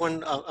this is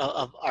one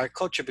of our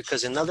culture,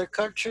 because in other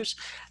cultures,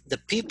 the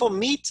people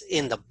meet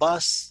in the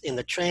bus, in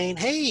the train.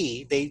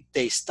 Hey,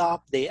 they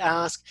stop, they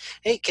ask,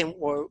 hey,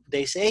 or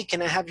they say, hey,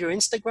 can I have your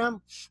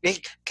Instagram?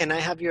 Hey, can I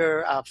have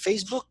your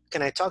Facebook?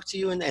 Can I talk to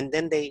you? And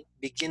then they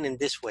begin in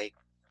this way.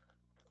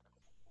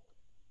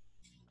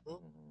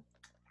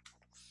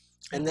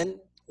 And then,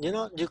 you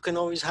know, you can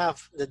always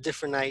have the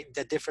different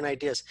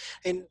ideas.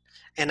 And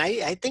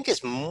I think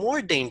it's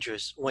more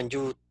dangerous when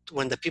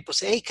the people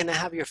say, hey, can I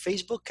have your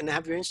Facebook? Can I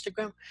have your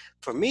Instagram?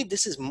 For me,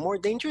 this is more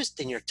dangerous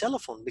than your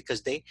telephone,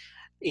 because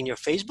in your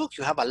Facebook,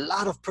 you have a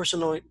lot of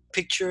personal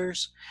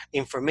pictures,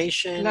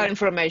 information,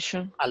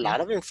 a lot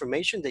of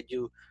information that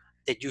you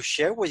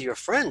share with your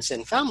friends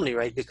and family,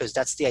 right? Because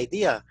that's the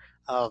idea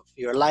of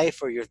your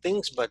life or your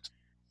things. But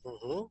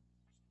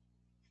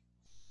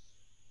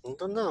I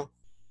don't know.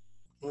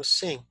 We'll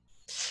see.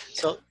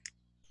 So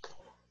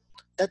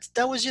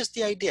that was just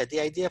the idea.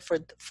 The idea for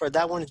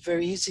that one is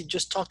very easy.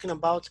 Just talking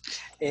about,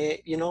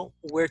 you know,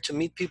 where to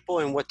meet people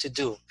and what to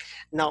do.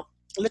 Now,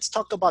 let's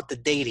talk about the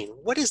dating.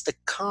 What is the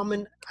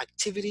common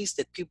activities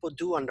that people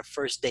do on the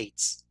first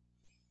dates?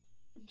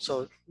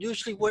 So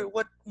usually,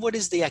 what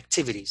is the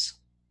activities?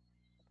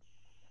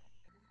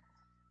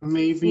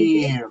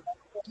 Maybe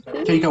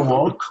take a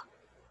walk.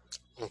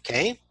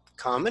 Okay,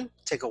 common.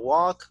 Take a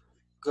walk.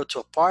 Go to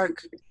a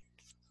park.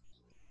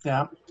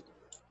 Yeah.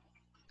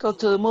 Go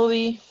to the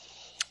movie.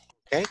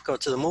 Okay, go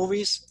to the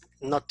movies.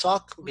 Not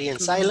talk. Be in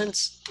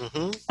silence.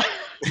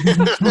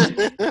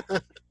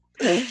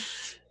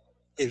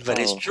 But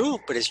it's true.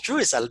 It's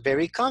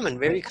very common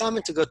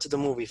to go to the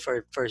movie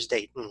for first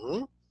date.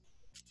 Go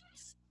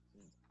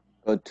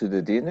to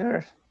the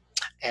dinner.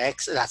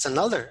 It's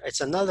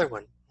another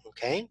one.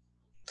 Okay.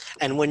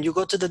 And when you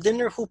go to the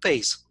dinner, who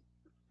pays?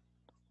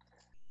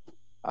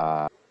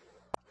 Both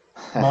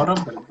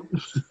of them.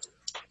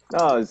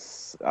 No,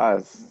 it's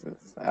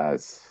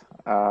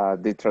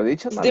the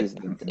traditional is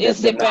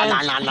It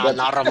depends.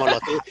 No, Romulo.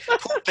 Who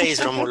pays,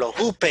 Romulo?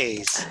 Who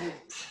pays?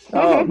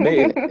 Oh,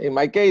 me. In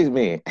my case,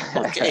 me.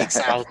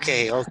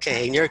 Okay.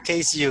 In your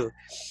case, you.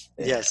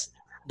 Yes.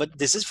 But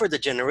this is for the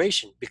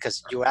generation,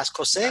 because you ask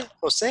Jose,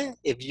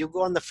 if you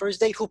go on the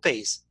first date, who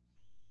pays?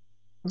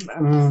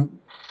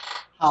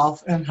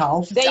 Half and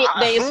half. They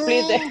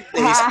split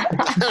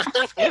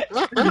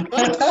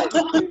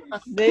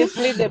they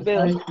split the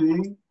bill. I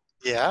think.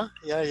 Yeah.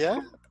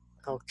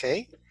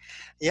 Okay.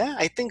 Yeah,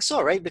 I think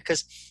so, right?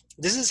 Because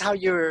this is how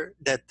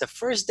the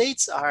first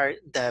dates are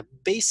the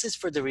basis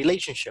for the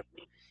relationship.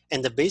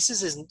 And the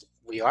basis is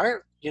we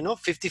are,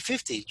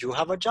 50-50. You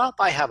have a job,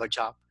 I have a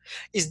job.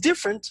 It's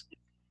different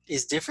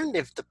if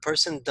the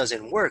person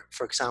doesn't work,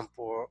 for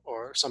example,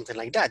 or something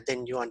like that,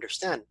 then you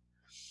understand.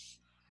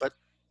 But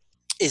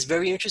it's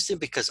very interesting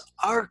because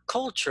our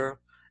culture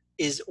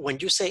is when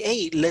you say,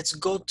 hey, let's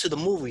go to the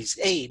movies,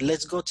 hey,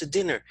 let's go to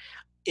dinner.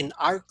 In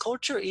our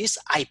culture is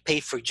I pay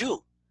for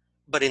you.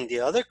 But in the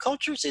other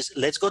cultures is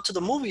let's go to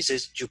the movies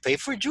is you pay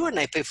for you and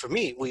I pay for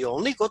me. We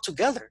only go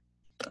together.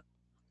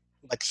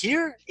 But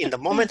here, in the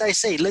moment I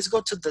say let's go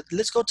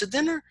to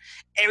dinner,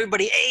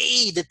 everybody,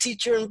 hey, the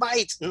teacher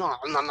invites. No,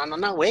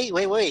 wait.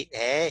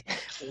 Hey,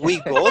 we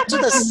go to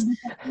the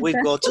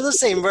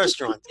same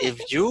restaurant.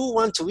 If you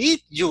want to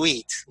eat, you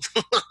eat.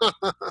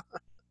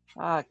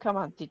 Come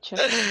on, teacher.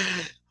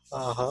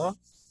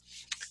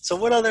 So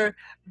what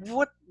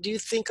do you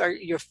think are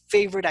your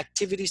favorite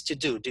activities to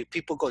do? Do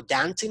people go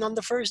dancing on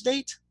the first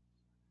date?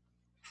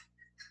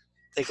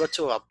 They go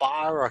to a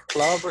bar or a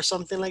club or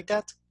something like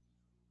that?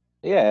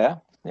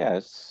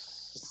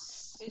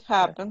 Yes. It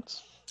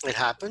happens. It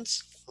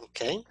happens.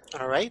 Okay.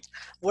 All right.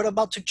 What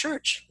about to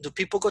church? Do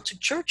people go to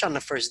church on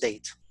the first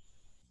date?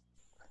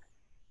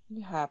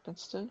 It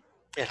happens too.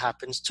 It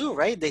happens too,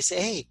 right? They say,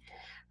 hey,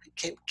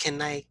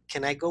 can I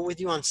go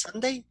with you on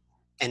Sunday?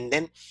 And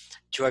then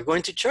you are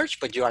going to church,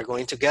 but you are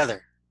going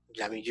together.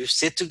 I mean, you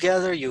sit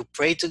together, you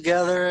pray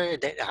together,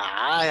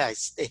 I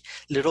stay,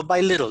 little by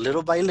little,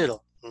 little by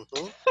little.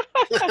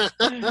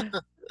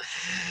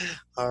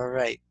 All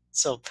right.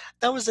 So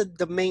that was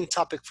the main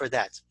topic for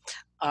that.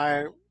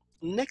 Our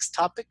next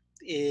topic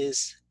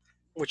is,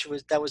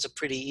 that was a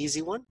pretty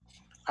easy one.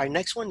 Our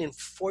next one in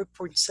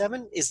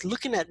 4.7 is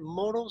looking at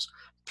modals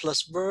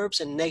plus verbs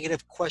and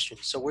negative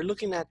questions. So we're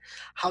looking at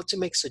how to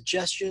make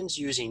suggestions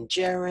using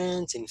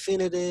gerunds,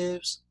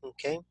 infinitives,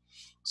 okay?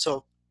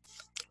 So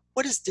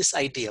what is this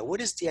idea? What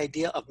is the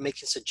idea of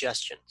making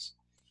suggestions?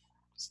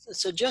 A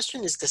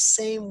suggestion is the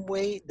same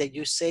way that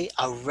you say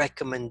a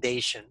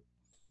recommendation,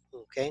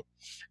 okay?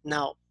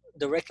 Now,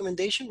 the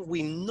recommendation,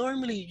 we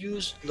normally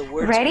use the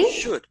words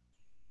should,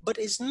 but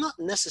it's not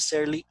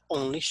necessarily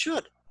only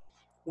should.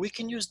 We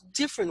can use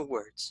different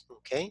words,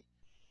 okay?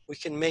 We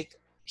can make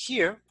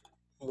here,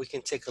 we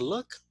can take a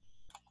look,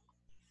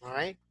 all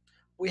right?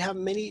 We have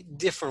many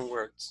different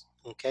words,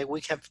 okay?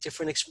 We have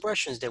different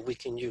expressions that we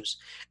can use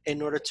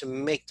in order to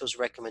make those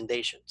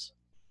recommendations.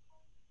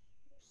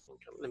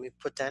 Okay, let me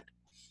put that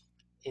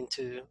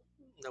into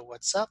the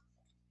WhatsApp.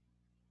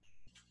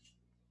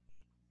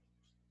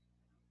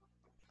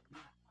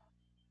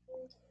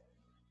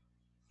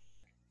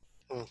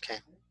 Okay,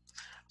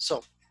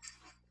 so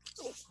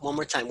one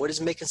more time, what is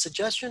making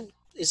suggestion?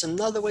 Is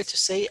another way to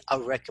say a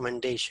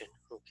recommendation,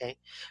 okay?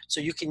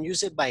 So you can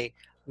use it by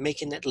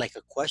making it like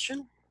a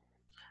question,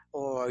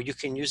 or you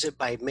can use it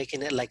by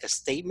making it like a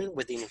statement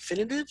with the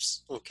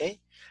infinitives, okay?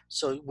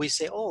 So we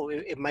say, oh,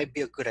 it might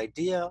be a good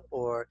idea,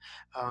 or,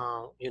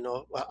 you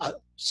know,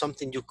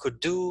 something you could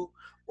do,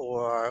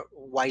 or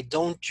why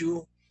don't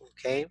you,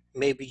 okay?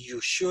 Maybe you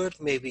should,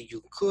 maybe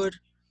you could,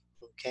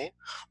 okay?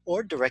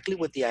 Or directly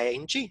with the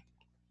ing.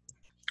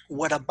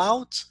 What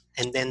about,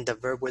 and then the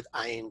verb with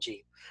ing.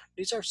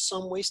 These are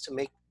some ways to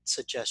make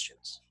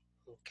suggestions,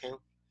 okay?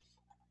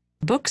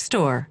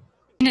 Bookstore.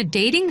 In a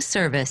dating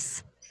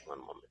service. One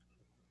moment.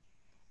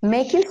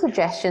 Making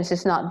suggestions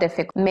is not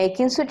difficult.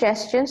 Making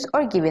suggestions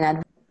or giving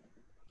advice.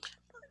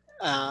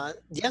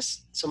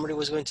 Yes, somebody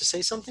was going to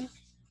say something?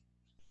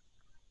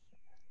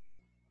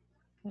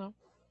 No.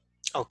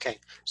 Okay,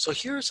 so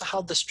here's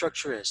how the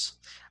structure is.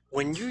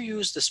 When you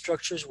use the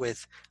structures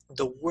with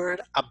the word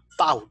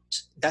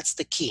about, that's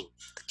the key.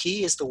 The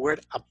key is the word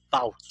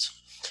about.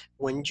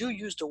 When you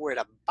use the word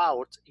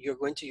about, you're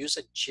going to use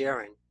a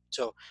gerund.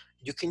 So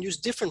you can use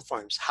different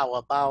forms. How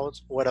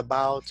about, what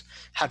about,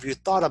 have you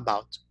thought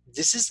about?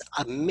 This is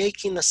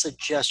making a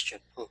suggestion,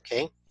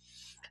 okay?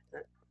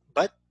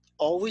 But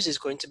always is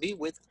going to be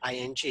with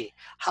ing.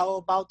 How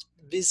about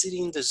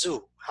visiting the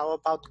zoo? How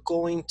about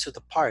going to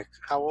the park?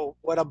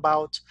 What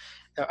about,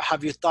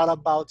 have you thought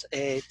about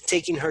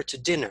taking her to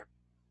dinner?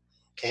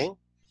 Okay.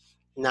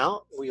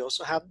 Now we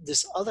also have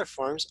these other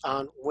forms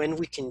on when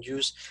we can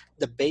use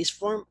the base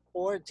form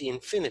or the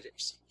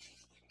infinitives.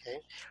 Okay.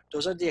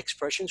 Those are the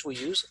expressions we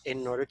use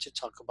in order to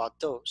talk about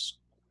those.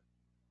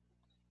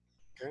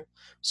 Okay.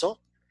 So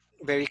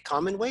very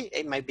common way,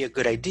 it might be a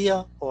good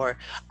idea, or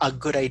a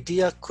good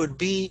idea could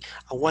be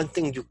one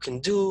thing you can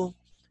do,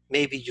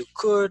 maybe you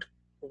could,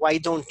 why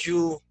don't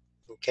you,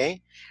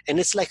 okay? And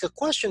it's like a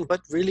question,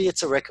 but really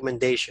it's a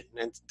recommendation,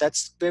 and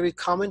that's very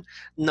common.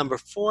 Number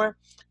 4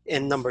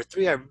 and number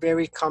 3 are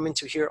very common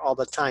to hear all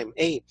the time.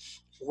 Hey,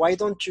 why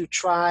don't you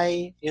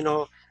try, you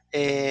know,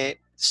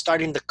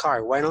 starting the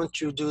car? Why don't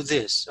you do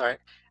this? All right?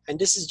 And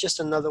this is just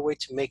another way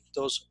to make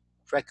those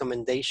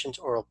recommendations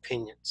or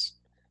opinions.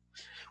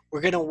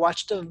 We're going to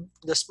watch the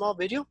small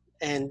video,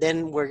 and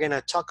then we're going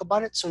to talk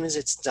about it as soon as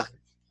it's done.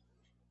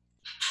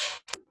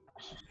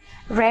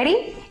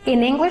 Ready?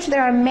 In English,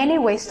 there are many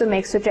ways to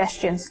make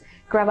suggestions.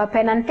 Grab a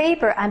pen and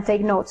paper and take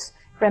notes.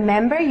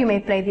 Remember, you may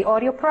play the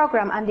audio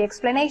program and the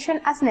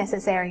explanation as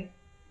necessary.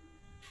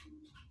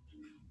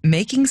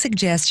 Making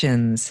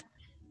suggestions.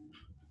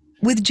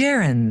 With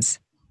gerunds.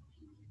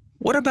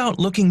 What about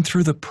looking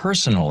through the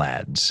personal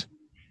ads?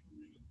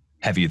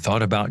 Have you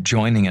thought about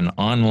joining an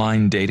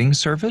online dating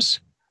service?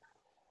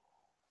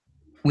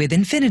 With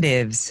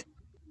infinitives.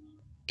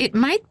 It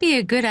might be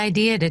a good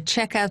idea to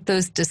check out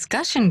those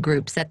discussion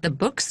groups at the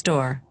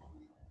bookstore.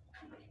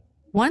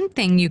 One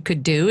thing you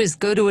could do is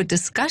go to a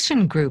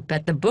discussion group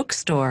at the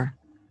bookstore.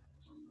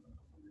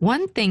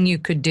 One thing you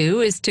could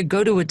do is to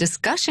go to a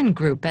discussion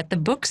group at the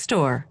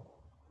bookstore.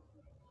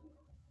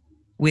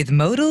 With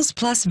modals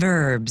plus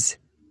verbs.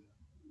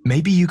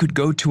 Maybe you could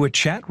go to a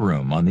chat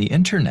room on the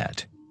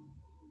internet.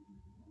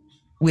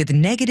 With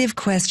negative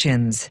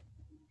questions.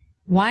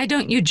 Why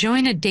don't you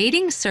join a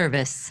dating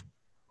service?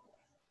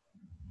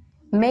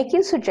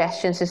 Making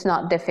suggestions is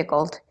not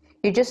difficult.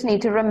 You just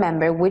need to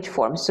remember which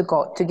forms to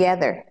go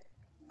together.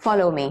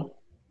 Follow me.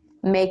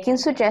 Making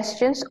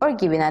suggestions or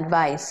giving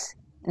advice.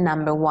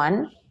 Number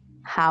 1,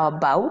 how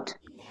about,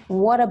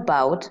 what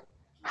about,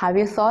 have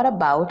you thought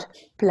about,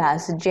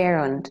 plus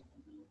gerund.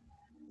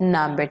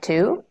 Number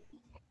 2,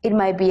 it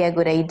might be a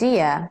good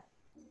idea.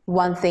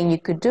 One thing you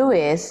could do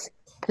is,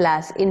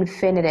 plus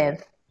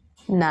infinitive.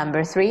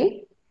 Number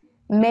 3,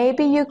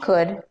 maybe you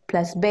could,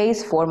 plus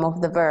base form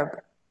of the verb.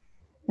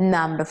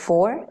 Number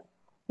 4,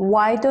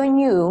 why don't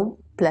you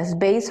plus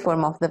base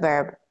form of the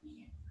verb.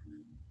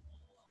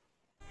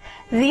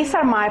 These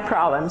are my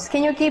problems.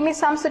 Can you give me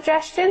some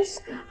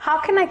suggestions? How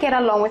can I get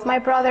along with my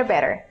brother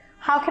better?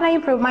 How can I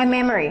improve my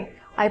memory?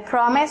 I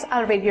promise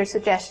I'll read your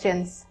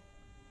suggestions.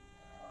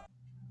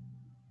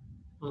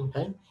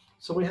 Okay,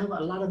 so we have a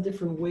lot of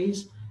different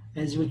ways,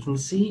 as we can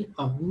see,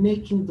 of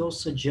making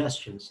those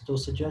suggestions.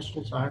 Those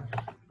suggestions are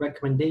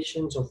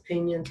recommendations,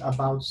 opinions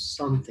about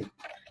something.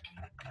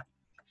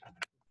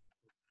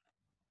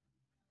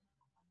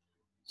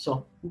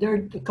 So there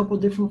are a couple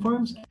different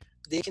forms.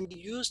 They can be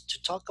used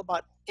to talk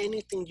about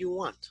anything you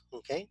want,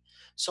 okay?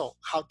 So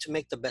how to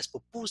make the best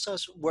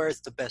pupusas,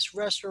 where's the best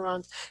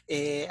restaurant,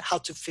 how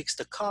to fix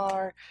the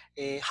car,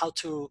 how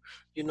to,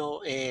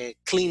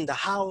 clean the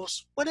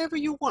house, whatever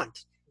you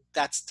want.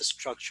 That's the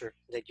structure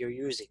that you're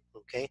using,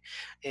 okay?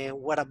 And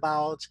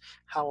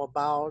how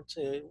about,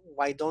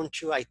 why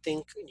don't you, I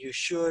think you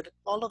should.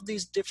 All of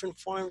these different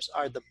forms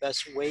are the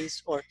best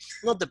ways, or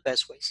not the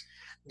best ways.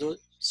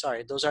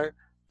 Those are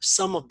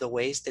some of the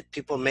ways that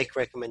people make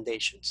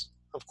recommendations.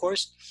 Of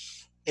course,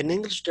 in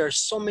English, there are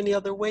so many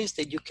other ways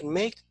that you can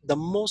make. The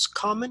most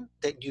common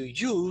that you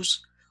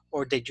use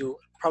or that you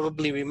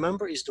probably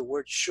remember is the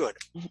word should,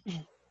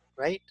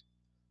 right?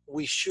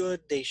 We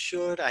should, they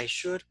should, I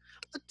should.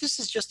 But this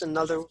is just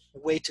another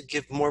way to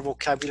give more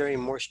vocabulary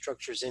and more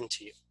structures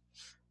into you.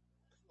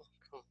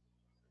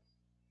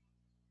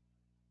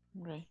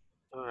 Right.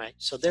 All right,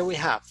 so there we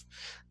have.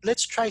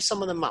 Let's try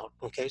some of them out,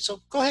 okay? So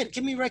go ahead,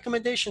 give me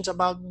recommendations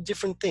about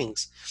different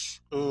things.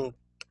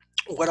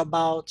 What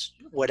about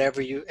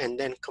whatever you, and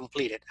then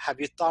complete it. Have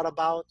you thought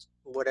about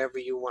whatever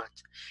you want?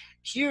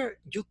 Here,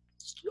 you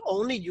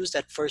only use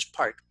that first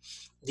part.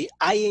 The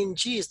ing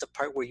is the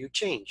part where you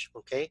change,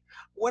 okay?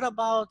 What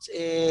about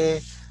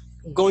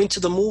going to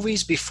the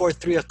movies before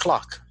 3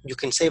 o'clock? You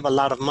can save a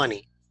lot of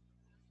money,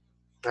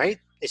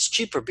 right? It's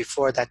cheaper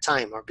before that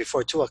time or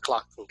before 2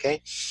 o'clock,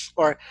 okay?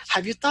 Or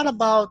have you thought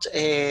about,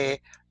 making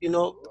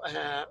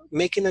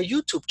a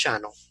YouTube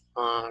channel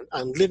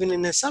on living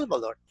in El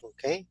Salvador,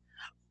 okay?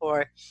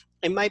 Or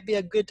it might be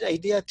a good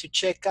idea to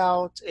check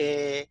out,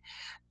 I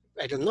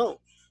don't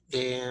know,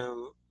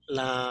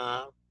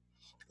 La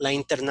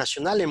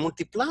Internacional en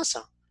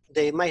Multiplaza.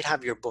 They might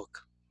have your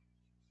book.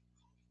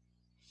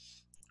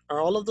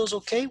 Are all of those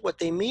okay, what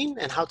they mean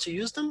and how to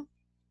use them?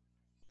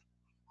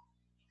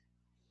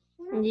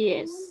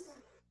 Yes.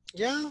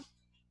 Yeah.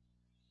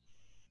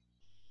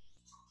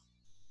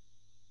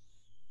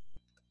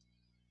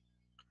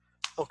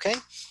 Okay,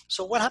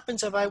 so what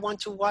happens if I want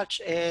to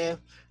watch, I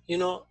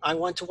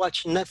want to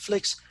watch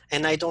Netflix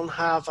and I don't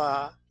have,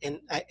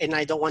 and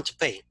I don't want to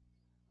pay?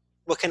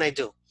 What can I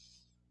do?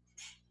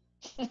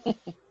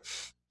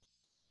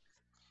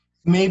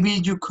 Maybe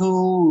you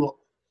could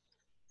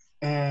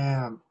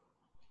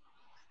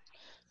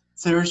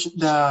search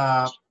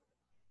the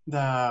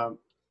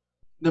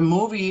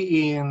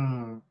movie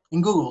in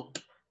Google.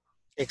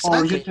 Exactly.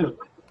 Or YouTube.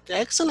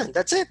 Excellent.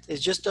 That's it.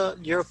 It's just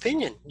your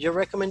opinion, your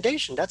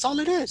recommendation. That's all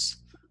it is.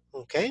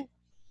 Okay.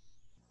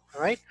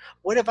 All right.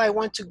 What if I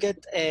want to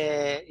get,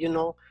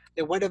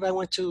 what if I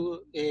want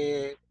to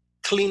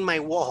clean my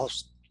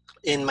walls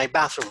in my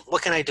bathroom?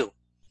 What can I do?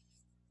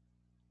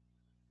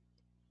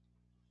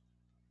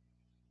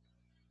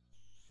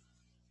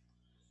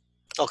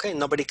 Okay,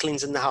 nobody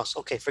cleans in the house.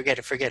 Okay, forget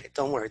it.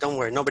 Don't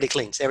worry. Nobody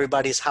cleans.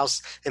 Everybody's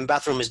house and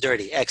bathroom is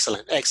dirty.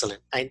 Excellent.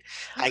 I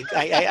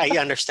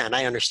understand.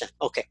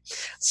 Okay,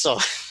 so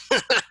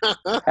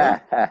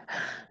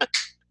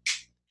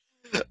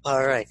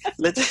all right.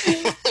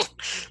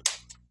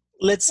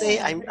 Let's say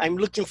I'm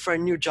looking for a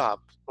new job.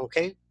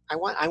 Okay, I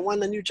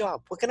want a new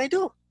job. What can I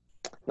do?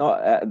 No,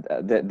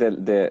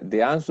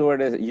 the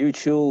answer is you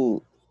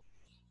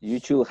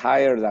should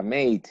hire the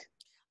maid.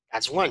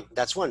 That's one.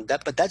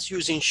 But that's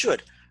using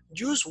should.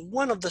 Use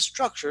one of the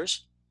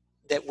structures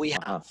that we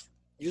have.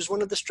 Use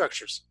one of the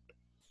structures.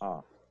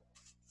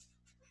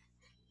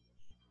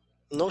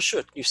 No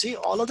should. You see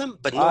all of them,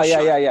 but no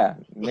should. Yeah.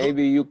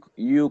 Maybe you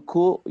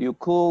could.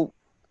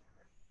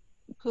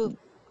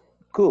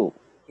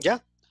 Yeah,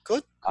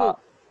 could.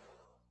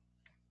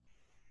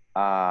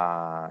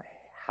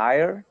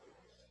 Hire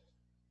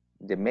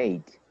the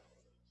maid,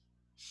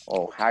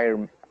 or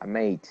hire a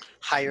maid.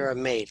 Hire a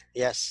maid.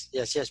 Yes.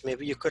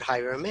 Maybe you could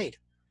hire a maid.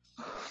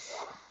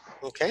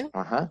 Okay.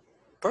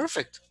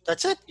 Perfect.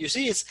 That's it. You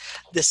see, it's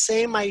the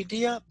same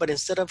idea, but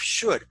instead of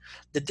should.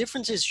 The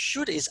difference is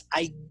should is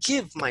I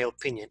give my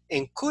opinion,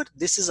 and could,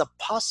 this is a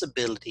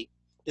possibility.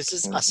 This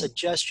is a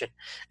suggestion,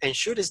 and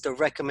should is the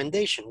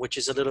recommendation, which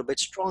is a little bit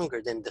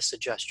stronger than the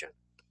suggestion.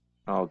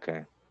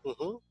 Okay.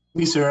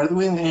 Mr.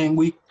 Edwin, and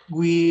we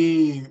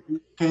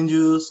can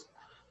use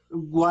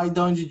why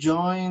don't you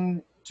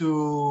join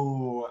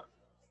to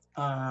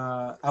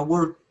a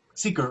work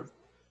seeker?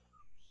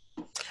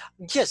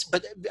 Yes,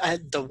 but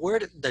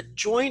the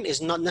join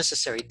is not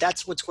necessary.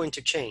 That's what's going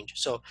to change.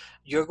 So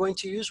you're going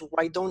to use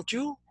why don't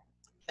you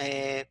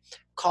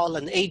call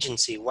an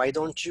agency? Why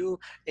don't you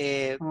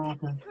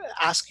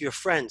ask your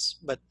friends?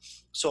 But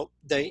so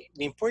the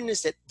important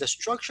is that the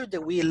structure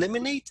that we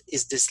eliminate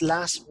is this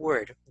last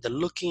word, the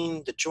looking,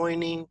 the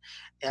joining,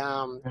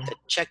 the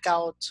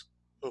checkout,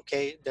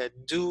 okay, the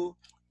do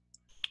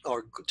or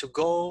to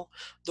go.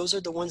 Those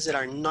are the ones that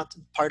are not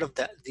part of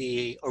the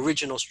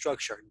original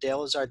structure.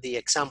 Those are the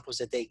examples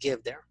that they give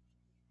there.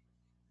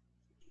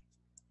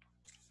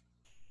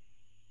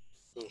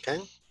 Okay.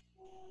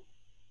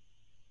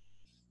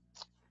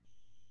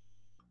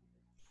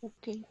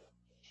 Okay.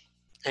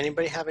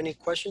 Anybody have any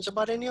questions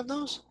about any of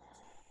those?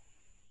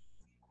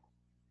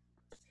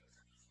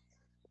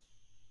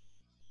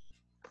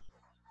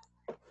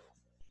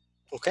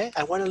 Okay,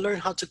 I want to learn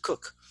how to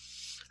cook.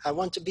 I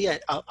want to be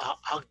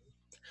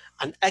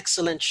an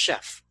excellent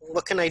chef.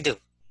 What can I do?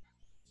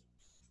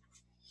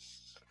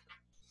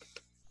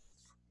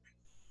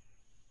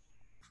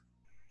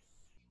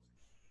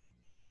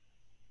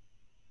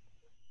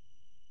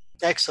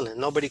 Excellent.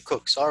 Nobody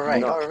cooks. All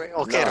right. All right.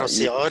 Okay, No,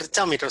 Rocio.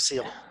 Tell me,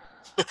 Rocio.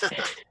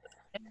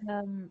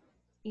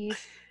 It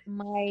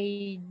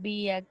might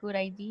be a good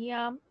idea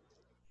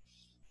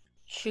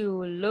to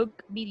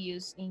look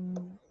videos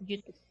in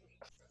YouTube.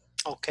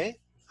 Okay.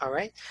 All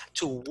right.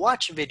 To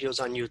watch videos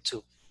on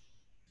YouTube.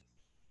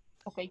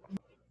 Okay.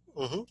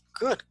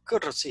 Good.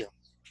 Good, Rocio.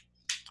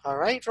 All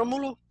right,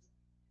 Romulo.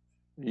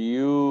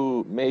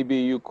 Maybe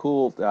you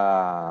could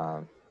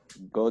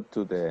go to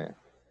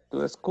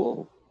the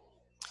school.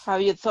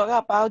 Have you thought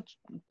about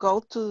go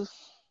to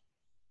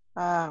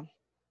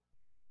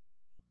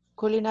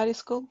culinary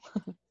school?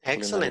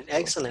 Excellent.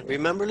 Excellent.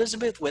 Remember,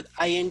 Elizabeth, with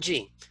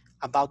ing,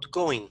 about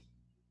going.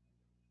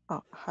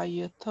 Oh, have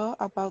you thought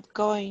about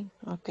going?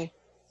 Okay.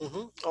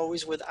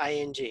 Always with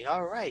ing.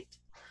 All right.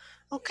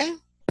 Okay.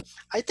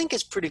 I think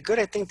it's pretty good.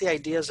 I think the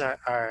ideas are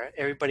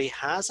everybody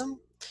has them.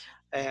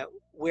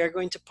 We are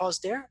going to pause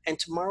there, and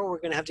tomorrow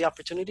we're going to have the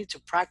opportunity to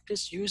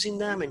practice using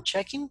them and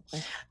checking.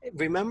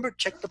 Remember,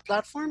 check the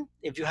platform.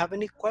 If you have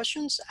any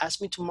questions,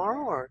 ask me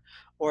tomorrow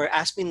or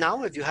ask me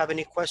now. If you have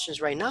any questions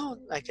right now,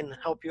 I can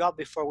help you out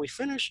before we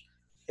finish.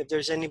 If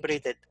there's anybody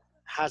that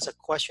has a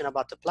question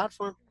about the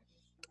platform.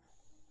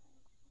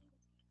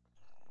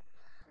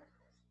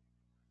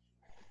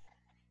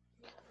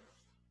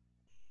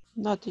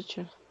 No,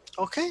 teacher.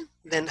 Okay,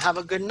 then have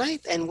a good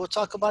night, and we'll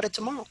talk about it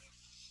tomorrow.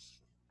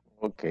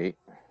 Okay.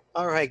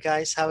 All right,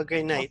 guys. Have a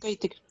great night.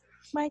 Okay,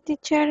 Bye,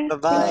 teacher.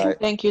 Bye-bye.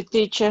 Thank you,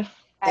 teacher.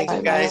 Thank you,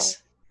 Bye-bye.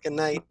 guys. Good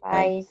night.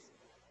 Bye.